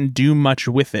and they didn't do much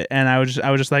with it. And I was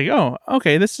just like, oh,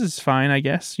 okay, this is fine, I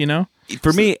guess.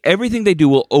 For me, everything they do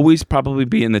will always probably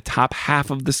be in the top half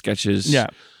of the sketches. Yeah.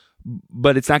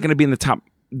 But it's not going to be in the top.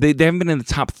 They haven't been in the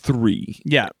top 3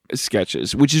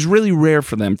 sketches, which is really rare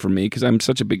for them, for me, because I'm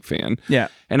such a big fan. Yeah.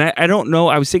 And I don't know.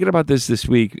 I was thinking about this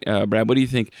week, Brad. What do you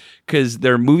think? Because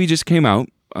their movie just came out.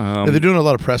 They're doing a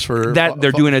lot of press for that.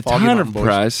 They're doing a ton of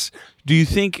press. Do you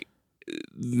think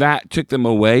that took them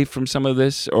away from some of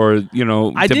this, or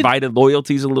divided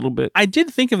loyalties a little bit? I did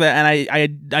think of that,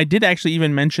 and I did actually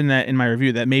even mention that in my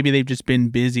review, that maybe they've just been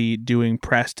busy doing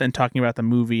press and talking about the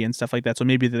movie and stuff like that, so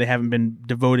maybe they haven't been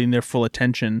devoting their full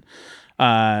attention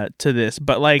to this.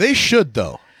 But like they should,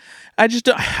 though. I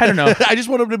don't know. I just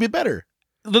want them to be better.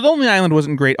 The Lonely Island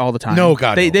wasn't great all the time. No,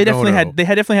 God, they no.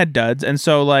 definitely had duds, and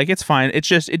so like it's fine. It's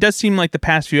just, it does seem like the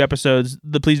past few episodes,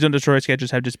 the Please Don't Destroy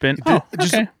sketches have just been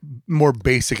just more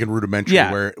basic and rudimentary.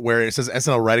 Yeah. Where it says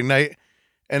SNL Writing Night,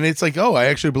 and it's like, oh, I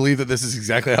actually believe that this is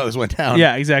exactly how this went down.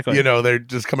 Yeah, exactly. They're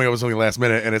just coming up with something last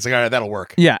minute, and it's like, all right, that'll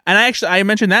work. Yeah, and I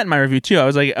mentioned that in my review too. I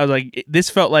was like,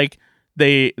 this felt like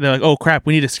they're like, oh crap,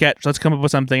 we need a sketch. Let's come up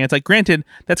with something. It's like, granted,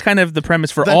 that's kind of the premise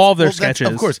for all of their sketches.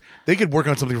 Of course, they could work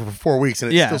on something for 4 weeks,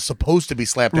 and it's still supposed to be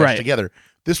slapdash together.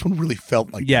 This one really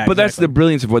felt like that. But that's the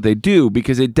brilliance of what they do,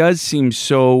 because it does seem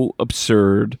so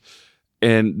absurd,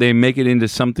 and they make it into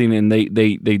something, and they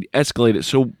escalate it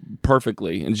so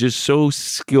perfectly and just so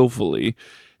skillfully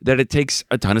that it takes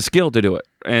a ton of skill to do it.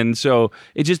 And so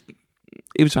it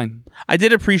was fine. I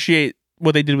did appreciate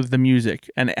what they did with the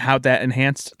music and how that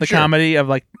enhanced the comedy of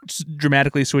like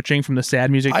dramatically switching from the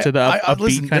sad music to the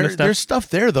upbeat kind of stuff. There's stuff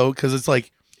there though, because it's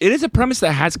like it is a premise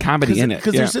that has comedy in it.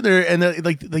 Because they're sitting there and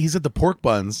like he's at the pork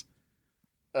buns.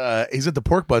 He's at the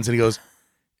pork buns and he goes,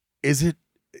 "Is it,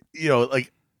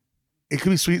 like it could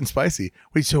be sweet and spicy?"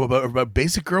 Wait, so about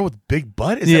basic girl with big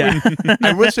butt? Is that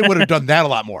I wish they would have done that a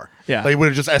lot more. Yeah, they would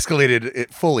have just escalated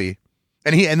it fully,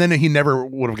 and then he never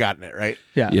would have gotten it right.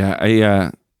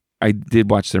 Yeah. I did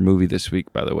watch their movie this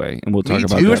week, by the way, and we'll talk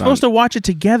about that. We were supposed to watch it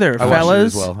together,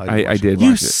 fellas. I did.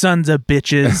 You sons of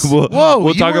bitches!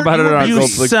 We'll talk about it on you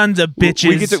sons of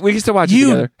bitches! We can still watch it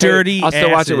together. You dirty! I'll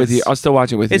still watch it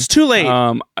with you. It's too late.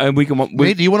 And we can.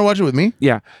 Nate, do you want to watch it with me?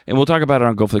 Yeah, and we'll talk about it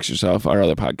on Go Flix Yourself, our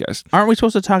other podcast. Aren't we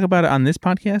supposed to talk about it on this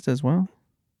podcast as well?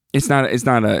 It's not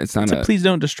a Please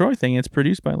Don't Destroy thing. It's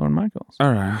produced by Lorne Michaels.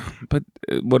 All right, but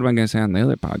what am I going to say on the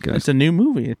other podcast? It's a new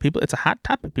movie. It's a hot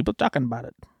topic. People talking about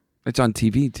it. It's on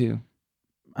TV too.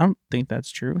 I don't think that's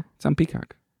true. It's on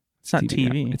Peacock. It's not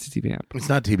TV. It's a TV app. It's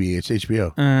not TV. It's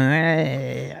HBO.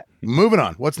 Moving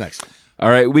on. What's next?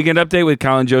 All right, weekend update with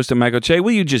Colin Jost and Michael Che.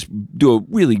 Will you just do a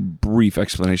really brief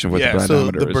explanation of what the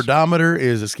Bradometer is? The Bradometer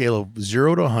is a scale of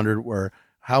 0 to 100, where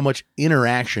how much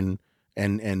interaction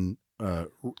and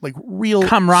like real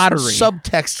camaraderie,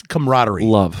 subtext camaraderie,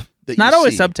 love. Not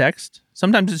always subtext.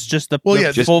 Sometimes it's just the full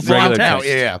text.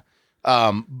 Yeah.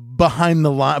 Behind the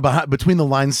line, between the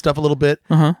lines stuff a little bit.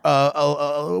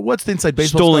 What's the inside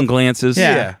baseball stolen stuff? glances?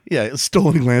 Yeah,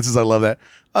 stolen glances. I love that.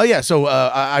 So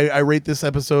I rate this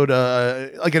episode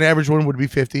like an average one would be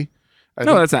 50.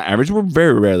 No, that's not average. We're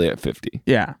very rarely at 50.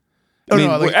 Yeah.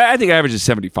 I think average is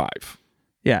 75.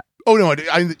 Yeah. Oh no,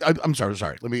 I'm sorry.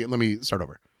 Let me start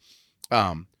over.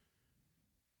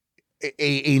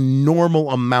 A normal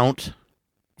amount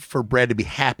for Brad to be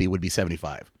happy would be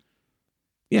 75.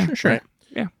 Yeah, sure. Right?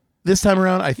 Yeah. This time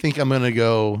around, I think I'm going to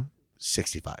go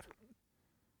 65.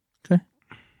 Okay.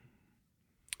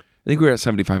 I think we were at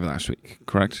 75 last week,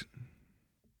 correct?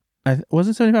 Was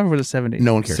it 75 or was it 70?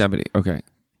 No one cares. 70. Okay.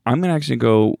 I'm going to actually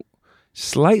go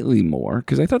slightly more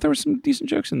because I thought there were some decent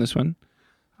jokes in this one.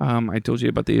 I told you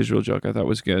about the Israel joke. I thought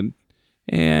was good.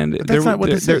 And that's not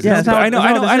what this is. Yeah, I know.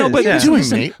 But what are you doing,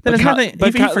 mate? That is nothing.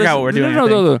 He forgot what we're doing.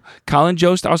 No. Colin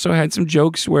Jost also had some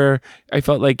jokes where I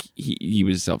felt like he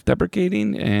was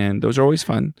self-deprecating, and those are always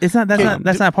fun. It's not.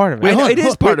 That's not part of it. It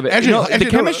is part of it. The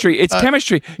chemistry. It's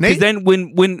chemistry. Because then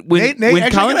when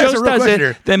Colin Jost does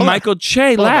it, then Michael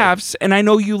Che laughs, and I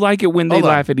know you like it when they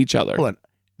laugh at each other. Hold on.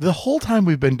 The whole time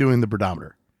we've been doing the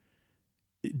Bradometer,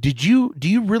 do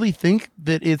you really think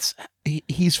that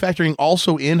he's factoring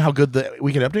also in how good the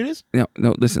weekend update is? No,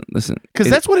 listen. Because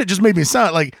that's what it just made me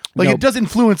sound like. It does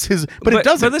influence his, but it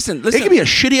doesn't. But listen. It could be a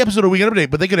shitty episode of Weekend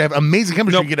Update, but they could have amazing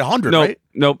chemistry and get 100, right?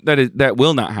 No, that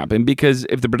will not happen because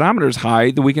if the Bradometer is high,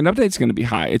 the Weekend Update is going to be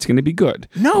high. It's going to be good.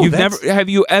 No, have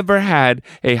you ever had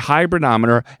a high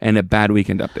Bradometer and a bad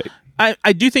Weekend Update?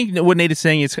 I do think that what Nate is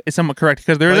saying is somewhat correct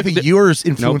because I think yours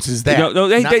influences that. No,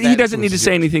 he doesn't need to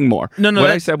say anything more. No,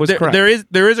 what I said was correct.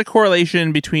 There is a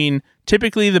correlation between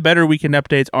typically the better weekend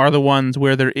updates are the ones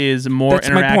where there is more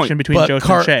interaction between Jost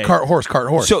and Che. Cart horse.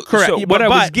 So, correct. So what I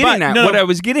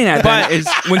was getting at is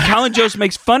when Colin Jost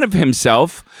makes fun of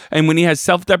himself and when he has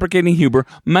self-deprecating humor,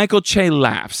 Michael Che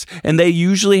laughs, and they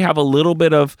usually have a little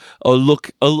bit of a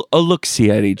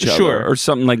look-see at each other or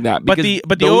something like that. But the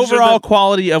overall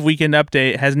quality of Weekend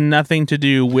Update has nothing to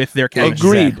do with their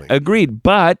chemistry. Agreed.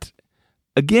 But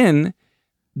again,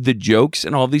 the jokes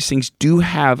and all these things do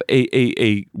have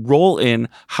a role in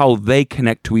how they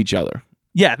connect to each other.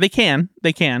 Yeah, they can.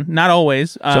 Not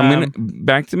always. So I'm going to,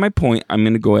 back to my point, I'm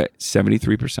going to go at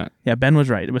 73%. Yeah, Ben was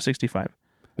right. It was 65.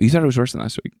 You thought it was worse than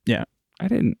last week? Yeah. I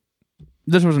didn't.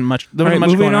 This wasn't much. There wasn't much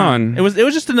moving going on. It was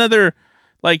just another,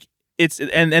 like, it's,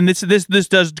 and this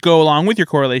does go along with your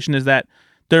correlation, is that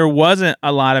there wasn't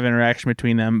a lot of interaction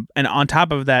between them. And on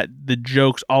top of that, the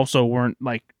jokes also weren't,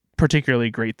 like, particularly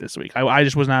great this week. I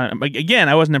just was not, like, again,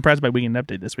 I wasn't impressed by Weekend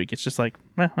Update this week. It's just like,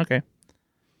 okay.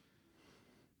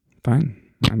 Fine.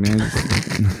 I mean,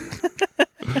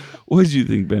 what did you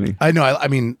think, Benny? I know. I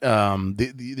mean,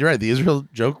 you're right. The Israel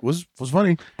joke was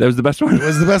funny. That was the best one. It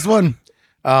was the best one.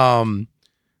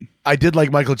 I did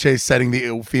like Michael Chase setting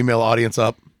the female audience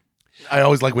up. I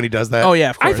always like when he does that. Oh yeah,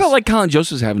 of course. I felt like Colin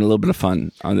Jost was having a little bit of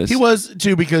fun on this. He was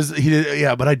too, because he did.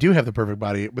 Yeah, but I do have the perfect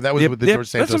body. But that was with the George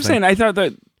Santos. That's what I'm saying. I thought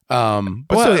that.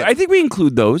 But I think we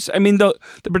include those. I mean, the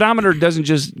Bradometer doesn't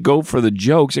just go for the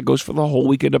jokes; it goes for the whole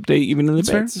Weekend Update, even in the bits.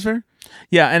 That's fair.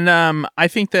 Yeah, and I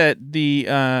think that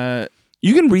the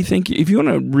You can rethink if you want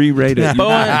to re-rate it.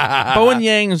 Bowen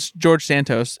Yang's George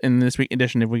Santos in this week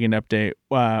edition of Weekend Update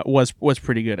was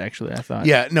pretty good, actually, I thought.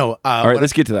 Yeah, no. All right,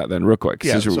 let's get to that then real quick.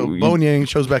 Yeah, so Bowen Yang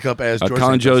shows back up as George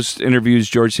Colin Santos. Jost interviews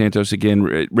George Santos again,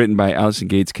 written by Allison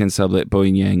Gates, Ken Sublett,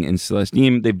 Bowen Yang, and Celeste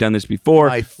Neem. They've done this before.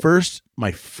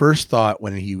 My first thought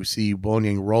when you see Bowen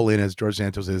Yang roll in as George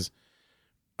Santos is,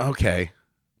 okay,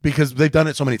 because they've done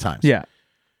it so many times. Yeah.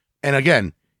 And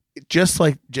again, just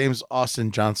like James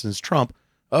Austin Johnson's Trump,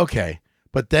 okay.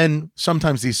 But then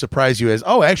sometimes these surprise you as,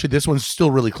 oh, actually, this one's still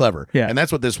really clever. Yeah. And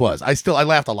that's what this was. I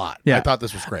laughed a lot. Yeah. I thought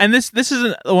this was great. And this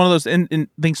isn't one of those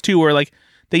things, too, where, like,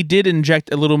 they did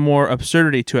inject a little more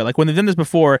absurdity to it. Like, when they've done this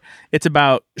before, it's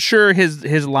about, sure,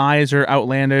 his lies are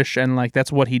outlandish, and, like,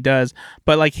 that's what he does.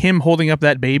 But, like, him holding up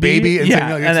that baby. And saying,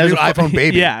 it's that a new iPhone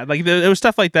baby. Yeah, like, there was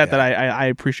stuff like that that I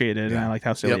appreciated, and I liked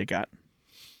how silly it got.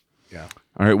 Yeah.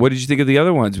 All right, what did you think of the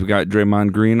other ones? We got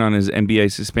Draymond Green on his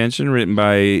NBA suspension, written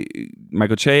by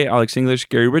Michael Che, Alex English,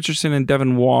 Gary Richardson, and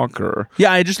Devin Walker.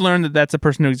 Yeah, I just learned that that's a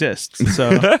person who exists.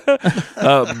 So,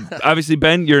 obviously,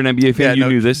 Ben, you're an NBA fan. You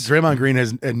knew this. Draymond Green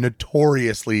is a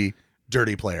notoriously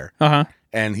dirty player.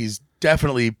 And he's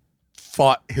definitely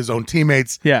fought his own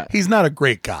teammates. Yeah. He's not a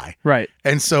great guy. Right.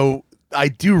 And so I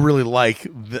did really like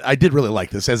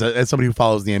this as somebody who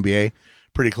follows the NBA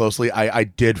pretty closely. I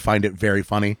did find it very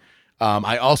funny.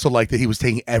 I also like that he was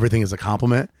taking everything as a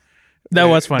compliment. That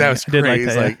was funny. That was I did crazy.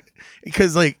 like that, like,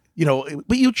 because, like, you know,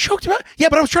 but you choked him out. Yeah,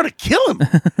 but I was trying to kill him.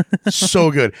 So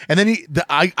good. And then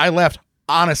I laughed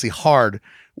honestly hard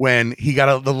when he got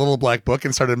out the little black book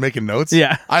and started making notes.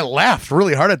 Yeah. I laughed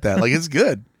really hard at that. Like, it's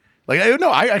good. Like, I don't know.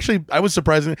 I was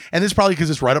surprised. And it's probably because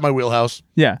it's right up my wheelhouse.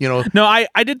 Yeah. You know? No,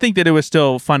 I did think that it was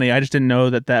still funny. I just didn't know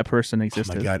that person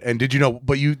existed. Oh my God. And did you know,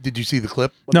 did you see the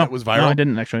clip when No, that was viral? No, I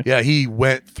didn't actually. Yeah, he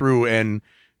went through and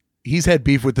he's had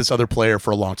beef with this other player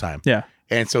for a long time. Yeah.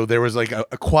 And so there was like a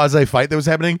quasi fight that was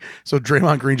happening. So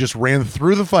Draymond Green just ran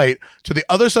through the fight to the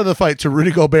other side of the fight to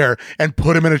Rudy Gobert and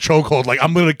put him in a chokehold. Like,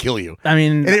 I'm going to kill you. I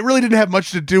mean, And it really didn't have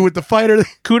much to do with the fighter.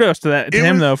 kudos to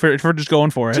him though for just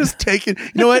going for it. Just taking,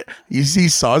 you know what? He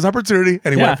saw his opportunity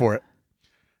and he went for it.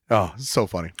 Oh, it's so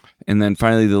funny. And then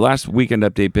finally, the last weekend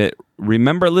update bit.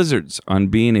 Remember Lizards on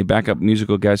being a backup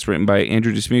musical guest, written by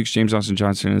Andrew Dismukes, James Austin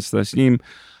Johnson, and Celeste Neem.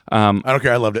 I don't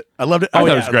care. I loved it. I loved it. I thought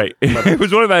it was great. It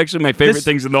was one of my favorite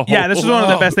things in the whole. Yeah, this was one of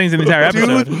the best things in the entire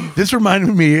episode. Dude, this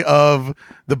reminded me of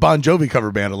the Bon Jovi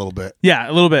cover band a little bit. Yeah,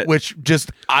 a little bit. Which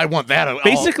just, I want that.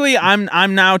 Basically,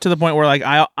 I'm now to the point where, like,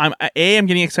 I'm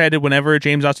getting excited whenever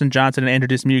James Austin Johnson and Andrew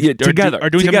Dismukes are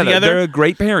doing something together. They're a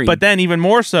great pairing. But then even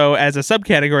more so as a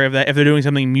subcategory of that, if they're doing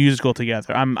something musical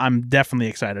together, I'm definitely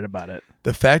excited about it.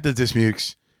 The fact that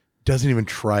Dismukes doesn't even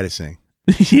try to sing.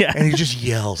 Yeah, and he just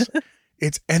yells.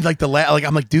 And like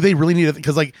I'm like, do they really need it?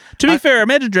 Because, like, to be fair,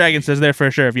 Imagine Dragons is there for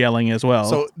a share of yelling as well.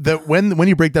 So when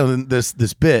you break down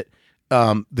this bit,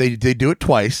 they do it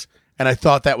twice, and I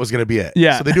thought that was gonna be it.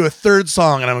 Yeah. So they do a third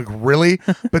song, and I'm like, really?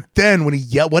 But then when he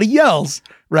yells,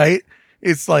 right?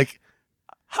 It's like,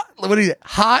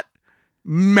 hot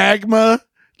magma.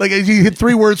 Like, he hit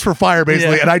 3 words for fire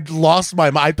basically, and I lost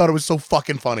my mind. I thought it was so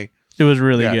fucking funny. It was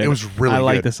really good. It was really. I good.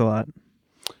 like this a lot.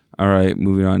 All right,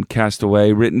 moving on.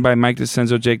 Castaway, written by Mike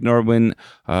DeCenzo, Jake Norwin.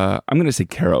 I'm going to say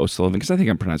Kara O'Sullivan because I think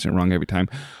I'm pronouncing it wrong every time.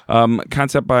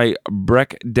 Concept by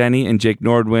Breck Denny and Jake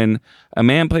Nordwin. A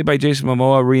man played by Jason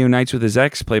Momoa reunites with his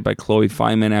ex, played by Chloe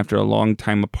Fineman, after a long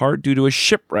time apart due to a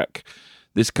shipwreck.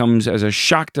 This comes as a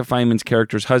shock to Fineman's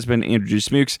character's husband, Andrew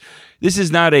Smukes. This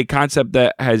is not a concept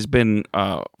that has been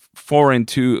foreign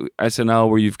to SNL,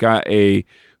 where you've got a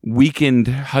weakened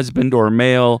husband or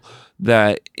male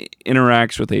that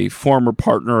interacts with a former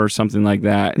partner or something like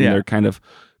that, and they're kind of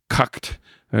cucked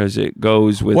as it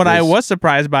goes with what I was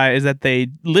surprised by is that they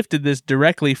lifted this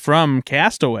directly from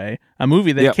Castaway, a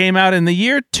movie that came out in the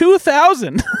year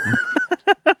 2000.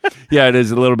 Yeah, it is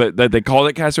a little bit that they called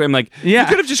it Castaway. I'm like, you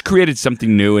could have just created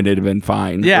something new and it'd have been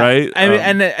fine, right? I mean,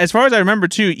 and as far as I remember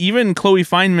too, even Chloe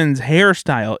Fineman's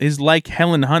hairstyle is like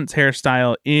Helen Hunt's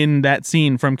hairstyle in that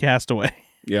scene from Castaway.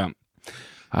 Yeah.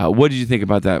 What did you think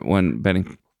about that one, Benny?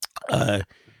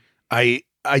 I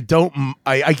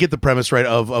get the premise right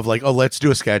of like, oh, let's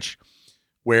do a sketch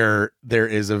where there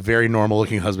is a very normal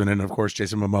looking husband, and of course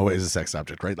Jason Momoa is a sex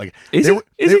object, right? Like, is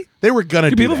they were gonna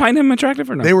do people that. find him attractive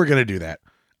or not? They were gonna do that.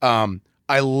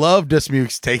 I love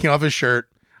Dismukes taking off his shirt.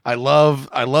 I loved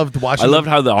watching. I loved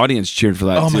how the audience cheered for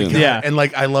that too. Oh my God. Yeah. And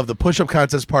like, I love the push-up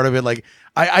contest part of it. Like,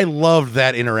 I loved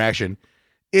that interaction.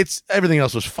 Everything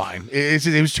else was fine.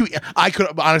 It was too. I could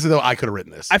have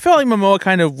written this. I felt like Momoa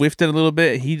kind of whiffed it a little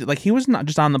bit. He was not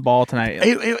just on the ball tonight.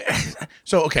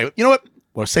 So okay, you know what?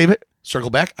 We'll save it. Circle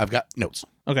back. I've got notes.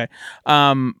 Okay.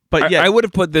 But yeah, I would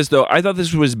have put this though. I thought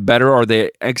this was better, or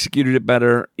they executed it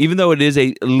better. Even though it is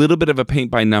a little bit of a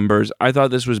paint by numbers, I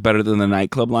thought this was better than the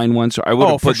nightclub line one. So I would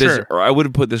have put this, or I would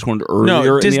have put this one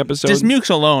earlier in the episode. Dismukes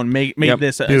alone made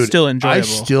this Dude, still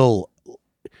enjoyable.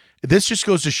 This just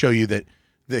goes to show you that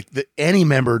any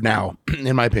member now,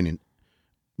 in my opinion,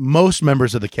 most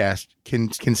members of the cast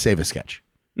can save a sketch.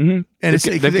 Mm-hmm. And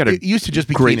it used to just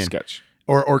be great Keenan. sketch.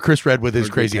 Or Chris Red with his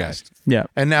crazy eyes. Yeah.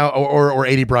 And now, or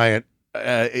A.D. Bryant,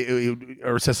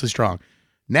 or Cecily Strong.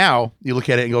 Now, you look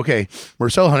at it and go, okay,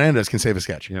 Marcelo Hernandez can save a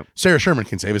sketch. Yep. Sarah Sherman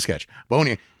can save a sketch.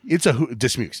 Boney, it's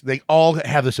Dismukes. They all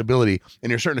have this ability, and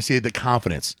you're starting to see the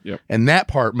confidence. Yep. And that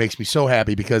part makes me so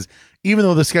happy because even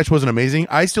though the sketch wasn't amazing,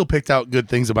 I still picked out good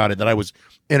things about it that I was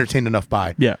entertained enough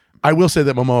by. Yeah. I will say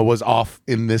that Momoa was off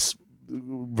in this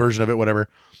version of it, whatever.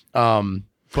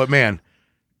 But man,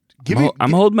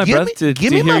 I'm holding my breath to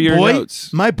hear your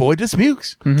notes. My boy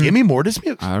Dismukes. Mm-hmm. Give me more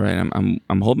Dismukes. All right,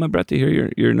 I'm holding my breath to hear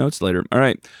your notes later. All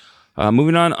right,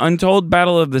 moving on. Untold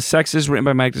Battle of the Sexes, written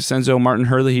by Mike DeCenzo, Martin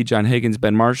Herlihy, John Higgins,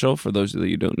 Ben Marshall. For those of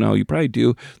you who don't know, you probably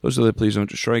do. Those are the Please Don't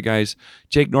Destroy guys.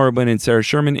 Jake Norman and Sarah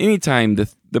Sherman. Anytime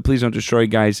the Please Don't Destroy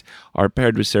guys are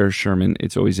paired with Sarah Sherman,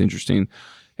 it's always interesting.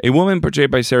 A woman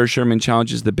portrayed by Sarah Sherman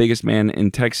challenges the biggest man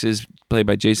in Texas, played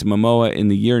by Jason Momoa, in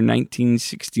the year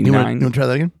 1969. You want to try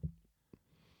that again?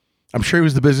 I'm sure he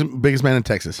was the biggest man in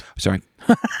Texas. Sorry.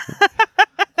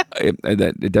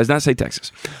 It does not say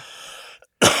Texas.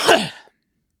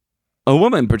 A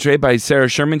woman portrayed by Sarah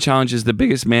Sherman challenges the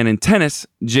biggest man in tennis,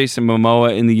 Jason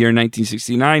Momoa, in the year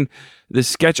 1969. The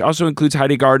sketch also includes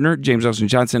Heidi Gardner, James Austin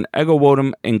Johnson, Ego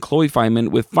Woדם, and Chloe Feynman,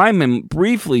 with Feynman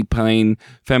briefly playing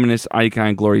feminist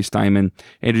icon Gloria Steinem.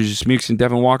 Andrew Dismukes and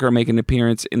Devin Walker make an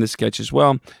appearance in the sketch as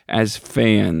well as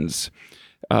fans.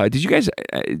 Did you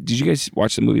guys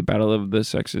watch the movie Battle of the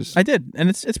Sexes? I did, and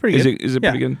it's pretty good. Is it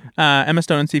pretty good? Emma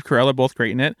Stone and Steve Carell are both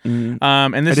great in it. Mm-hmm.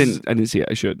 And this I didn't see it.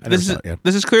 I should.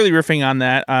 This is clearly riffing on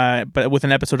that, but with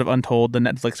an episode of Untold, the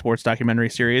Netflix sports documentary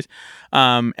series.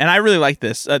 And I really like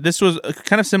this. This was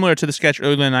kind of similar to the sketch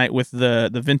earlier in the night with the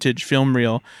vintage film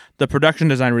reel. The production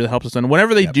design really helps us. And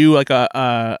whenever they do like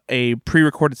a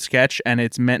pre-recorded sketch and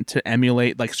it's meant to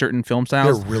emulate like certain film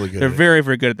styles, they're really good. They're very,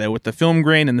 very good at that with the film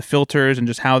grain and the filters and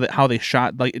just how they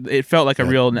shot. Like it felt like a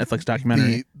real Netflix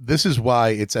documentary. This is why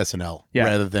it's SNL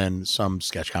rather than some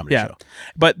sketch comedy show.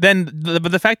 But then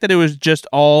the fact that it was just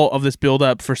all of this build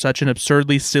up for such an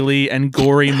absurdly silly and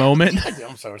gory moment.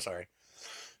 I'm sorry.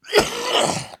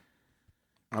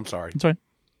 I'm sorry. I'm sorry.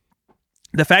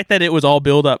 The fact that it was all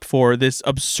build up for this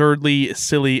absurdly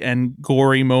silly and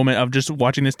gory moment of just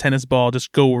watching this tennis ball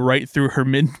just go right through her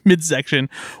midsection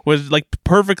was like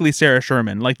perfectly Sarah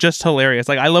Sherman, like just hilarious.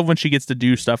 Like I love when she gets to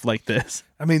do stuff like this.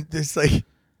 I mean, it's like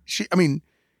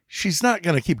she's not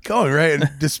gonna keep going, right? And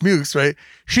Dismukes, right?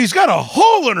 She's got a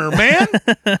hole in her, man.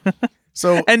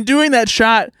 So and doing that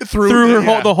shot through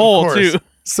the hole too.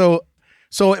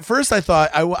 So at first I thought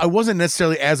I wasn't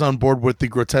necessarily as on board with the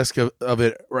grotesque of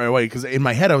it right away, because in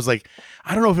my head I was like,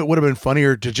 I don't know if it would have been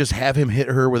funnier to just have him hit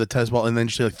her with a tennis ball and then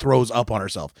she like throws up on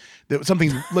herself.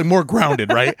 Something like more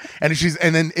grounded, right? And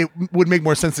then it would make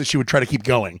more sense that she would try to keep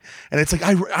going. And it's like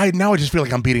I now I just feel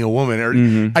like I'm beating a woman,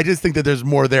 or I just think that there's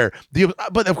more there.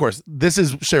 But of course, this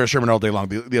is Sarah Sherman all day long.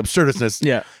 The absurdness.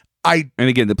 Yeah. And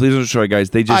again, the Please Don't Destroy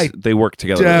guys, they work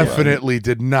together. Definitely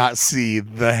did not see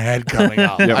the head coming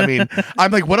out. Yep. I mean,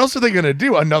 I'm like, what else are they going to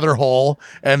do? Another hole,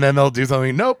 and then they'll do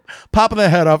something. Nope, popping the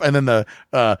head off, and then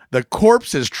the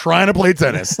corpse is trying to play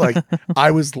tennis. Like I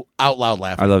was out loud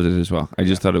laughing. I loved it as well. I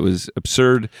just thought it was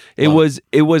absurd. It was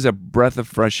a breath of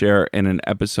fresh air in an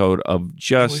episode of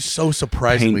just it was so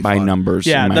surprisingly paint by fun. numbers.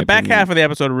 Yeah, the back half of the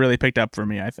episode really picked up for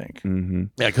me, I think. Mm-hmm.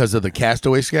 Yeah, because of the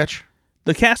Castaway sketch.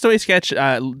 The Castaway sketch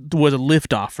was a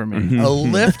liftoff for me. A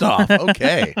liftoff.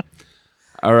 Okay.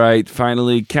 All right.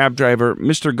 Finally, cab driver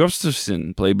Mr.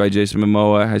 Gustafson, played by Jason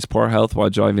Momoa, has poor health while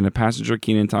driving a passenger,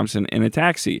 Kenan Thompson, in a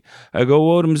taxi. Ego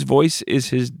Wodum's voice is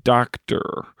his doctor.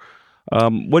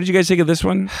 What did you guys think of this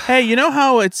one? Hey, you know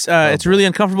how it's really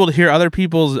uncomfortable to hear other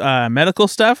people's medical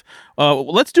stuff?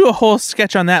 Let's do a whole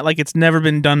sketch on that like it's never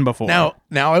been done before. Now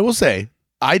I will say,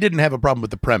 I didn't have a problem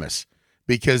with the premise,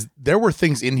 because there were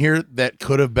things in here that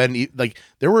could have been like,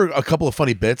 there were a couple of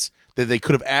funny bits that they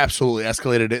could have absolutely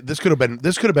escalated it. This could have been.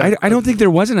 I don't think there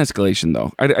was an escalation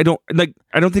though. I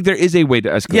don't think there is a way to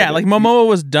escalate. Yeah, like Momoa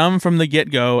was dumb from the get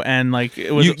go, and like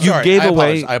it was. You gave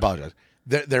away. I apologize.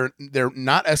 They're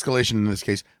not escalation in this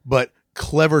case, but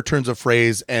clever turns of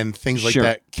phrase and things like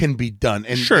that can be done.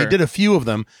 And they did a few of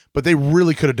them, but they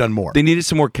really could have done more. They needed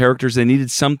some more characters. They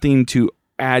needed something to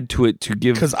add to it to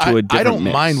give to because a different I don't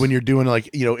mix. mind when you're doing like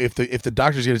if the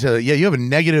doctor's going to tell you, yeah, you have a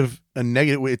negative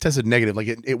it tested negative, like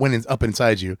it went up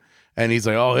inside you, and he's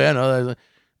like, oh yeah, no,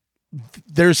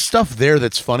 there's stuff there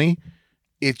that's funny.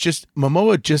 It's just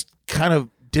Momoa just kind of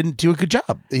didn't do a good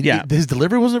job. His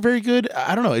delivery wasn't very good.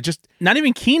 I don't know. It just Not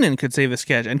even Keenan could save the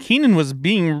sketch, and Keenan was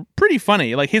being pretty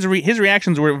funny. Like his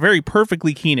reactions were very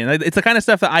perfectly Keenan. It's the kind of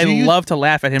stuff that I love to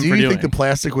laugh at him for doing. Do you think the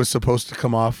plastic was supposed to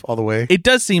come off all the way? It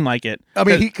does seem like it. I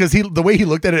mean, because the way he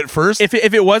looked at it at first, If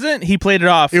it wasn't, he played it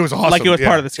off. it was awesome. Like it was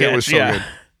part of the sketch. It was so good.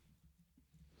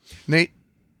 Nate,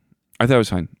 I thought it was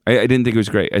fine. I didn't think it was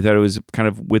great. I thought it was kind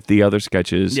of with the other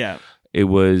sketches. Yeah. It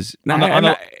was On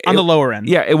the lower end.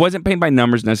 Yeah, it wasn't paint by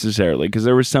numbers necessarily, because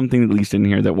there was something at least in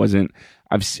here that wasn't.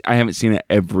 I haven't seen it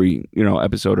every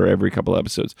episode or every couple of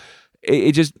episodes.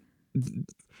 It just,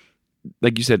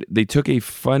 like you said, they took a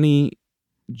funny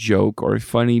joke or a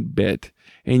funny bit,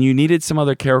 and you needed some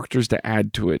other characters to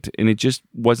add to it, and it just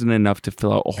wasn't enough to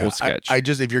fill out a whole sketch. I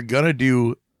just, if you're gonna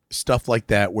do stuff like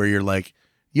that where you're like,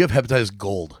 you have hepatitis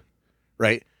gold,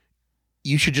 right?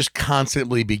 You should just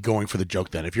constantly be going for the joke.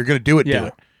 Then, if you're gonna do it,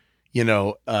 do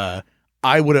it.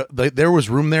 I would have. There was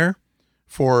room there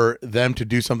for them to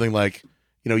do something like,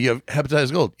 you have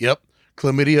hepatitis gold. Yep.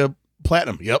 Chlamydia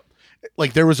platinum. Yep.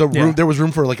 Like there was a room. There was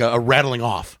room for like a rattling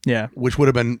off. Yeah. Which would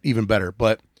have been even better.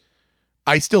 But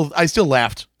I still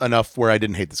laughed enough where I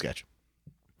didn't hate the sketch.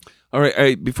 All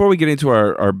right. Before we get into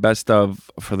our best of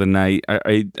for the night,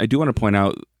 I do want to point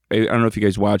out. I don't know if you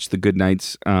guys watched the Good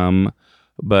Nights.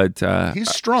 But he's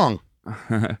strong.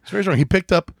 He's very strong. He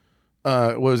picked up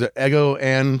what was it, Ego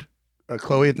and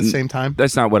Chloe at the same time?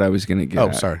 That's not what I was going to get at.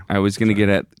 Oh, sorry. I was going to get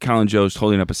at Colin Jost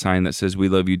holding up a sign that says, "We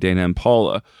love you, Dana and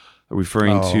Paula,"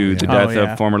 referring to the death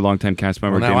of former longtime cast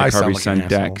member Dana Carvey's son,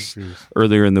 Dex,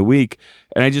 earlier in the week.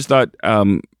 And I just thought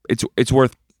it's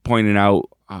worth pointing out,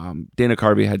 Dana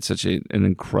Carvey had such an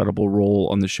incredible role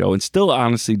on the show, and still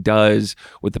honestly does,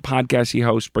 with the podcast he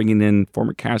hosts, bringing in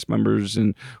former cast members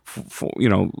and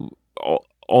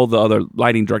all the other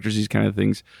lighting directors, these kind of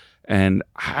things. And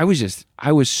I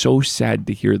was so sad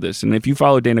to hear this. And if you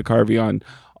follow Dana Carvey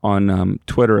on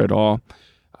Twitter at all,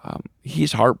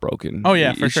 he's heartbroken. Oh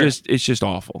yeah, for sure. It's just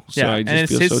awful. So yeah, I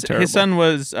just feel so terrible. His son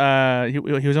was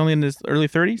he was only in his early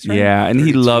 30s, right? Yeah, and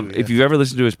he loved. If you've ever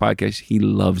listened to his podcast, he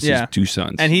loves his two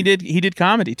sons. And he did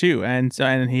comedy too, and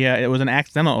he it was an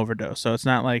accidental overdose. So it's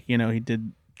not like he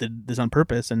did this on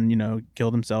purpose and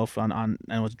killed himself on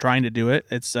and was trying to do it.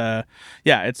 It's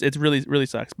it's really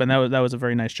sucks. But that was a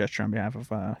very nice gesture on behalf of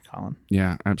Colin.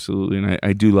 Yeah, absolutely. And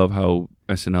I do love how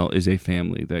SNL is a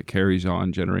family that carries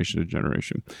on generation to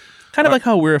generation. Kind of like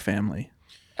how we're a family.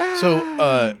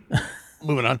 So,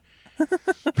 moving on.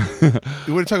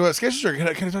 You want to talk about sketches, or can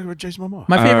I talk about Jason Momoa?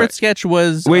 My favorite sketch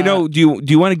was... Wait, no. Do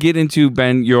you want to get into,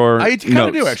 Ben, your I kind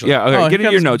of do, actually. Yeah, okay. Get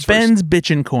into your notes Ben's first.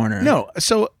 bitchin' corner. No,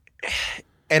 so...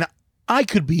 And I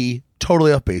could be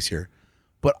totally off base here,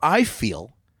 but I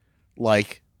feel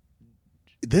like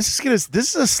this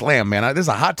is a slam, man. This is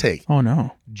a hot take. Oh,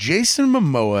 no. Jason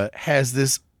Momoa has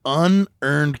this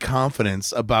unearned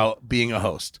confidence about being a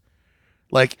host.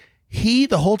 Like, he,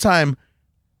 the whole time,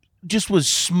 just was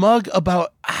smug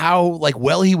about how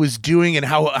well he was doing and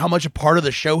how much a part of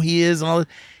the show he is and all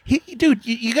that. Dude,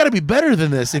 you got to be better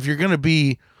than this if you're going to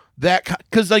be that,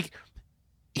 because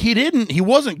he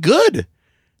wasn't good.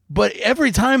 But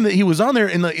every time that he was on there,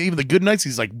 in even the Good Nights,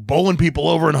 he's like bowling people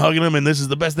over and hugging them, and this is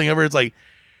the best thing ever. It's like,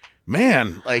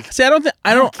 man, like. See, I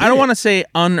don't want to say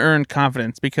unearned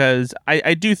confidence, because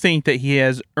I do think that he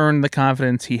has earned the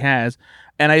confidence he has,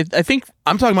 and I think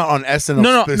I'm talking about on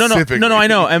SNL specifically. No, I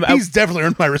know. He's definitely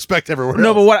earned my respect everywhere else.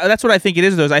 No, but that's what I think it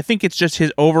is, though. I think it's just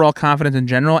his overall confidence in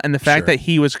general, and the fact that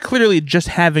he was clearly just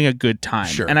having a good time.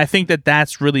 Sure. And I think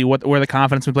that's really where the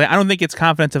confidence would play. I don't think it's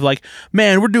confidence of like,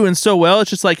 man, we're doing so well.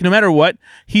 It's just like, no matter what,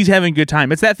 he's having a good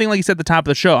time. It's that thing like you said at the top of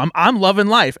the show. I'm loving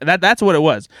life. That's what it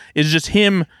was. It's just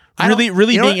him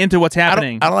really being into what's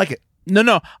happening. I don't like it.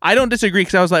 No, I don't disagree,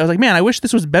 because I was like, man, I wish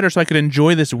this was better so I could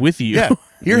enjoy this with you. Yeah,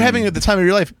 you're having at the time of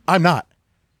your life. I'm not.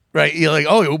 Right? You're like,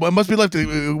 oh, it must be life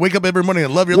to wake up every morning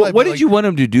and love your life. What did you want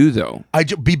him to do, though?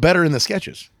 Be better in the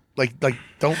sketches. Like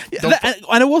don't.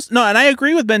 And I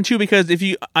agree with Ben too, because if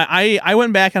you, I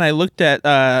went back and I looked at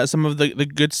some of the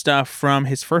good stuff from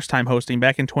his first time hosting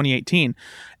back in 2018,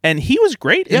 and he was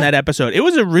great in that episode. It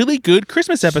was a really good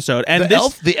Christmas episode, and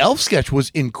the elf sketch was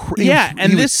incredible. Yeah,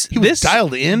 and he was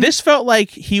dialed in. This felt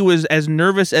like he was as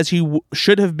nervous as he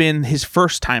should have been his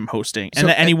first time hosting,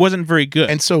 and he wasn't very good.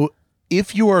 And so,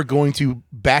 if you are going to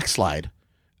backslide,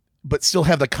 but still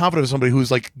have the confidence of somebody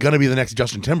who's like going to be the next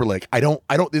Justin Timberlake, I don't,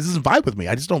 this doesn't vibe with me.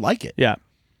 I just don't like it. Yeah.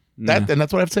 And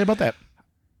that's what I have to say about that.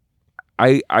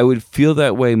 I would feel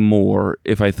that way more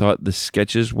if I thought the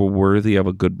sketches were worthy of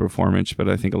a good performance, but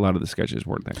I think a lot of the sketches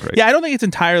weren't that great. Yeah, I don't think it's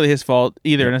entirely his fault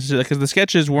either, necessarily, because the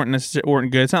sketches weren't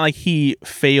good. It's not like he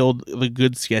failed the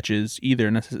good sketches either.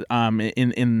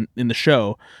 In the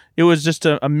show, it was just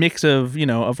a mix of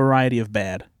a variety of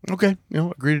bad. Okay,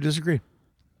 agree to disagree.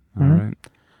 All right.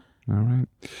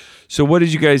 So, what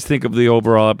did you guys think of the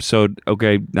overall episode?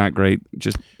 Okay, not great.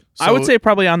 Just I would say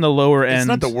probably on the lower end. It's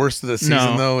not the worst of the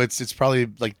season though. It's probably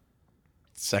like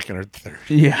second or third.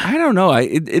 Yeah, I don't know.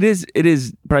 It is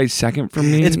probably second for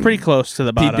me. It's pretty close to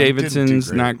the bottom. Pete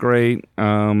Davidson's not great.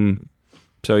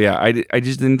 So yeah, I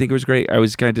just didn't think it was great. I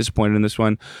was kind of disappointed in this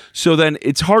one. So then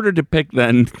it's harder to pick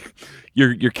then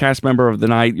your cast member of the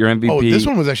night, your MVP. Oh, this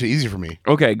one was actually easy for me.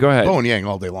 Okay, go ahead. Bowen Yang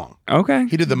all day long. Okay,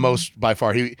 he did the most by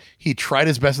far. He tried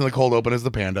his best in the cold open as the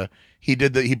panda. He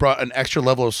brought an extra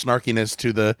level of snarkiness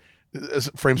to the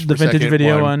frames per second. The vintage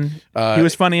video one. He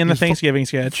was funny in the Thanksgiving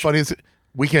sketch. Funny as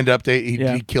Weekend Update.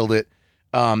 He killed it.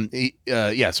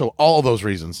 So all of those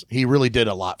reasons, he really did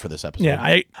a lot for this episode. Yeah,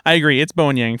 I agree. It's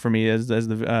Bowen Yang for me as the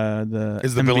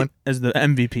villain, as the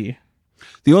MVP.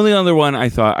 The only other one I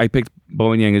thought I picked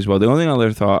Bowen Yang as well. The only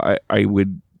other thought I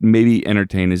would maybe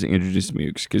entertain is Andrew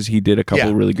Dismukes because he did a couple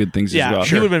of really good things as well.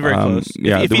 He would have been very close.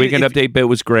 The Weekend Update bit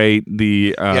was great.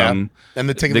 And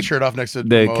the taking the shirt off next to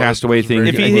the Castaway thing.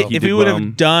 If he would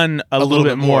have done a little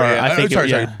bit more, I think.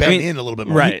 Bent in a little bit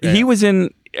more. Right. He was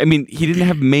in. I mean, he didn't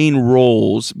have main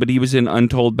roles, but he was in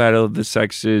Untold Battle of the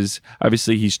Sexes.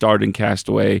 Obviously, he starred in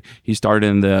Castaway. He starred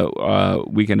in the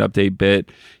Weekend Update bit.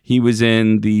 He was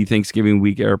in the Thanksgiving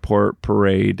week airport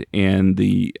parade and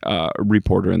the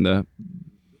reporter in the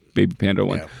Baby Panda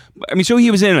one. Yeah. I mean, so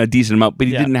he was in a decent amount, but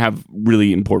he didn't have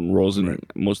really important roles in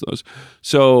most of those.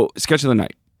 So, sketch of the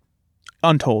night.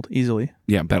 Untold, easily.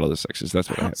 Yeah, Battle of the Sexes. That's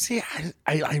what I had. See,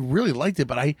 I really liked it,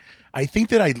 but I think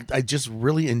that I just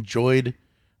really enjoyed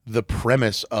the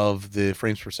premise of the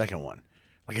frames per second one.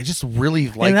 Like I just really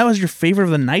like. And that was your favorite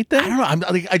of the night, then? I don't know.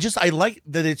 I like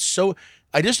that it's so.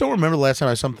 I just don't remember the last time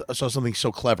I saw something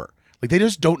so clever. Like they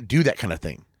just don't do that kind of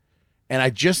thing. And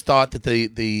I just thought that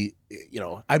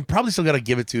I'm probably still got to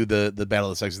give it to the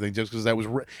Battle of the Sexes thing just because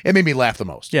it made me laugh the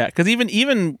most. Yeah, because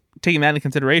even taking that into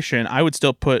consideration, I would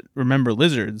still put Remember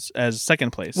Lizards as second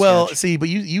place. Well, sketch. see, but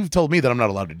you've told me that I'm not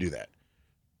allowed to do that.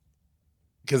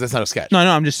 Because that's not a sketch. No,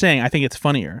 I'm just saying I think it's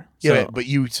funnier. Yeah, but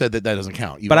you said that doesn't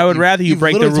count. But I would rather you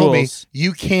break the rules. Told me,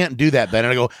 you can't do that, Ben.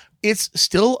 And I go, it's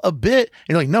still a bit. And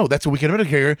you're like, no, that's a Weekend Update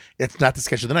character. It's not the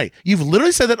sketch of the night. You've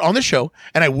literally said that on the show,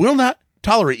 and I will not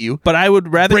tolerate you. But I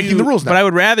would rather breaking the rules now. But I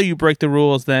would rather you break the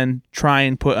rules than try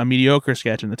and put a mediocre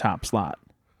sketch in the top slot.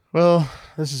 Well,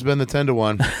 this has been the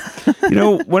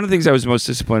 10-1. One of the things I was most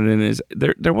disappointed in is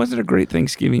there wasn't a great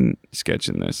Thanksgiving sketch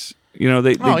in this.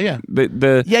 Usually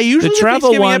the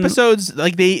travel Thanksgiving one, episodes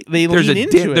like they there's lean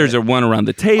into it. There's a one around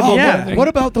the table. Oh, yeah. What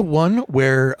about the one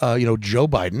where Joe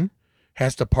Biden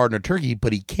has to pardon a turkey,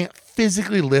 but he can't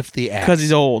physically lift the axe because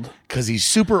he's old. Because he's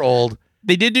super old.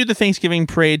 They did do the Thanksgiving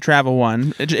parade travel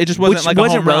one. It just wasn't Which like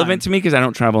wasn't a home relevant run. to me because I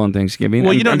don't travel on Thanksgiving.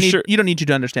 Well, you don't need you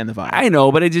to understand the vibe. I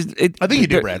know, but I think you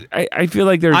do, Brad. I feel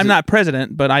like there's. I'm not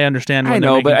president, but I understand. I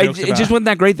know, but it about. just wasn't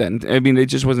that great then. I mean, it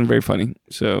just wasn't very funny.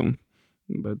 So,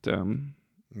 but I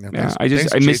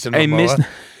missed.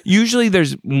 Usually,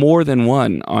 there's more than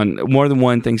one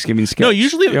Thanksgiving sketch. No,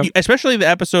 usually, especially the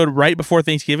episode right before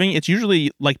Thanksgiving, it's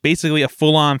usually like basically a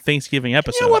full-on Thanksgiving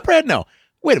episode. You know what, Brad? No,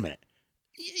 wait a minute.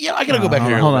 Yeah, I gotta go back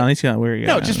here. Hold on, he's got weird.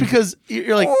 No, just because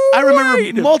you're like, I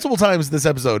remember multiple times in this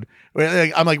episode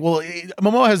where I'm like, well,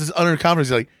 Momoa has this unearned confidence.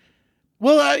 He's like,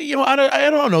 well, I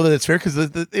don't know that it's fair because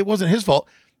it wasn't his fault.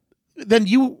 Then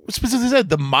you specifically said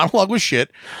the monologue was shit.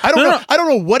 I don't know. I don't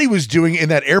know what he was doing in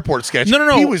that airport sketch.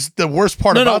 No. He was the worst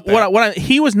part about that.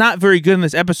 He was not very good in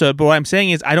this episode. But what I'm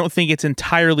saying is, I don't think it's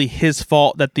entirely his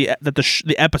fault that the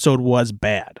episode was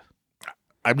bad.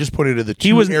 I'm just putting it to the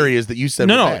two areas that you said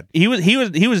were bad. He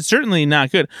was certainly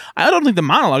not good. I don't think the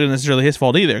monologue is necessarily his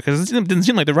fault either, because it didn't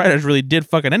seem like the writers really did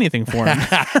fucking anything for him.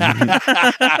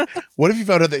 What if you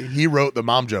found out that he wrote the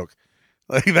mom joke?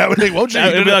 Like that would be, it'd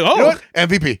be like, oh, you know what?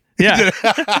 MVP. Yeah.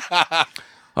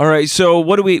 All right. So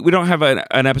what do we don't have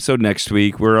an episode next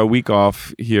week. We're a week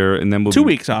off here, and then we'll 2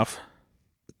 weeks off.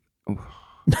 We're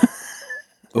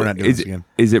not doing this again.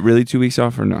 Is it really 2 weeks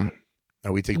off or no?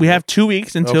 No, we have 2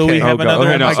 weeks until we have another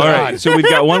episode. All right, so we've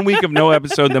got 1 week of no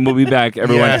episode, then we'll be back,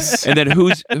 everyone. Yes. And then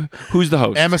who's the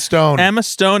host? Emma Stone. Emma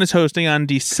Stone is hosting on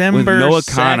December With Noah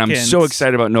 2nd. Khan. I'm so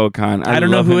excited about Noah Khan. I don't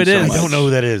know who it is. I don't know who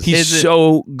that is. He's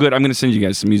so good. I'm going to send you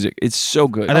guys some music. It's so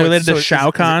good. Are they related to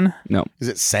Shao Kahn? No. Is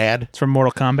it sad? It's from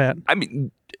Mortal Kombat. I mean,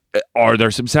 Are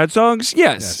there some sad songs?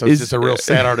 Yes. So it's just a real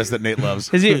sad artist that Nate loves.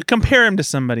 Compare him to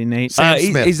somebody, Nate. Sam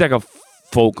Smith. He's like a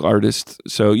folk artist.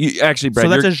 So you actually, Brad, So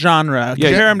that's a genre. Yeah,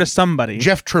 Compare him to somebody.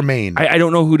 Jeff Tremaine. I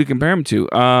don't know who to compare him to.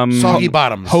 Soggy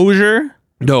Bottoms. Hosier.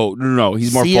 No.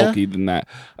 He's more Sia? folky than that.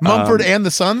 Mumford and the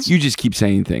Sons. You just keep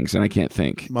saying things, and I can't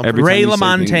think. Mumford. Every time Ray you say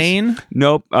LaMontagne. things-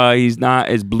 Nope. He's not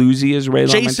as bluesy as Ray LaMontagne.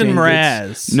 Jason Mraz.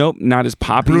 Gets. Nope. Not as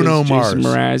poppy Bruno as Jason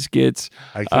Mars. Mraz gets.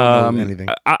 I can't know anything.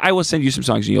 I will send you some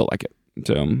songs, and you'll like it.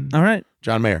 So All right.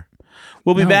 John Mayer.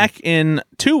 We'll be back in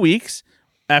 2 weeks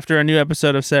after a new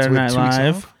episode of Saturday Night 2 weeks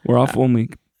Live. off? we're off 1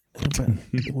 week.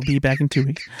 We'll be back in 2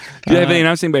 weeks. Do you have any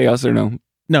announced anybody else or no?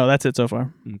 No, that's it so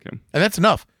far. Okay. And that's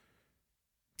enough.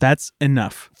 That's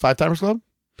enough. 5 Timers Club?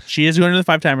 She is going to the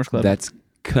 5 Timers Club. That's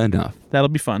enough. That'll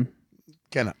be fun.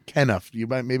 Enough. You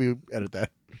might maybe edit that.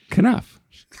 Enough.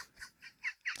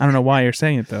 I don't know why you're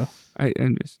saying it though.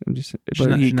 I'm just. She's But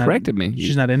not- he she's not- corrected me.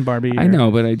 She's not in Barbie. I or-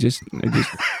 know, but I just. Nate,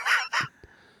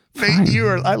 Fine.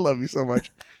 I love you so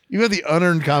much. You have the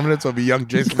unearned confidence of a young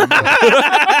Jason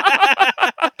Momoa.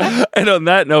 And on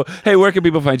that note, hey, where can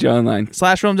people find you online?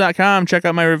 Slashfilm.com. Check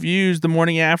out my reviews the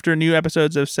morning after new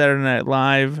episodes of Saturday Night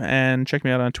Live, and check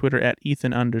me out on Twitter at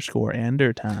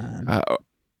Ethan_Andertime.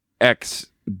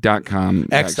 X.com.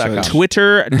 X.com.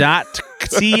 Twitter.com.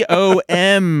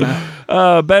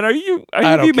 Ben, have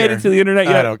you made care. it to the internet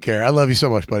yet? I don't care. I love you so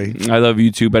much, buddy. I love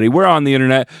you too, buddy. We're on the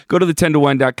internet. Go to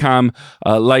the10to1.com,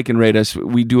 like and rate us.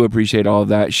 We do appreciate all of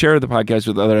that. Share the podcast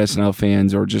with other SNL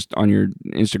fans or just on your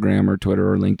Instagram or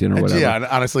Twitter or LinkedIn or whatever. Yeah, and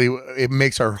honestly, it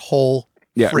makes our whole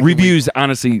freaking reviews,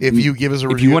 honestly. If you give us a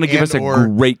review, if you want to give us a and/or,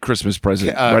 great Christmas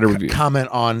present, write a review. comment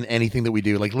on anything that we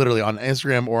do, like literally on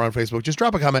Instagram or on Facebook. Just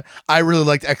drop a comment. I really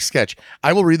liked X sketch.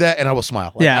 I will read that and I will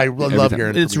smile. Like, Yeah, I love time.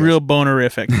 hearing It's from you real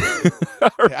bonerific.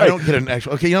 guys. I don't get an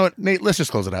actual. Okay, you know what, Nate? Let's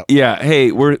just close it out. Yeah,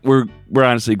 hey, we're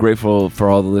honestly grateful for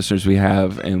all the listeners we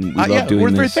have, and we love doing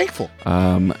we're this. very thankful.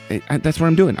 That's what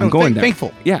I'm doing. I'm going there.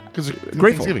 Thankful. Yeah, Because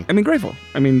grateful. I mean, grateful.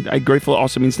 Grateful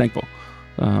also means thankful.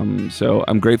 So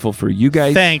I'm grateful for you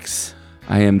guys. Thanks.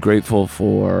 I am grateful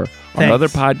for our Thanks. other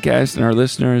podcasts and our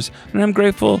listeners, and I'm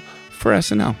grateful for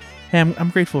SNL. Hey, I'm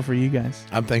grateful for you guys.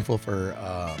 I'm thankful for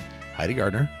Heidi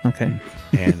Gardner Okay.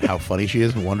 and how funny she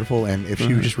is and wonderful. And if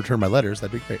she would just return my letters,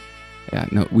 that'd be great. Yeah,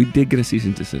 no, we did get a cease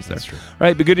and desist there. That's true. All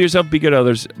right, be good to yourself, be good to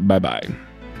others. Bye-bye.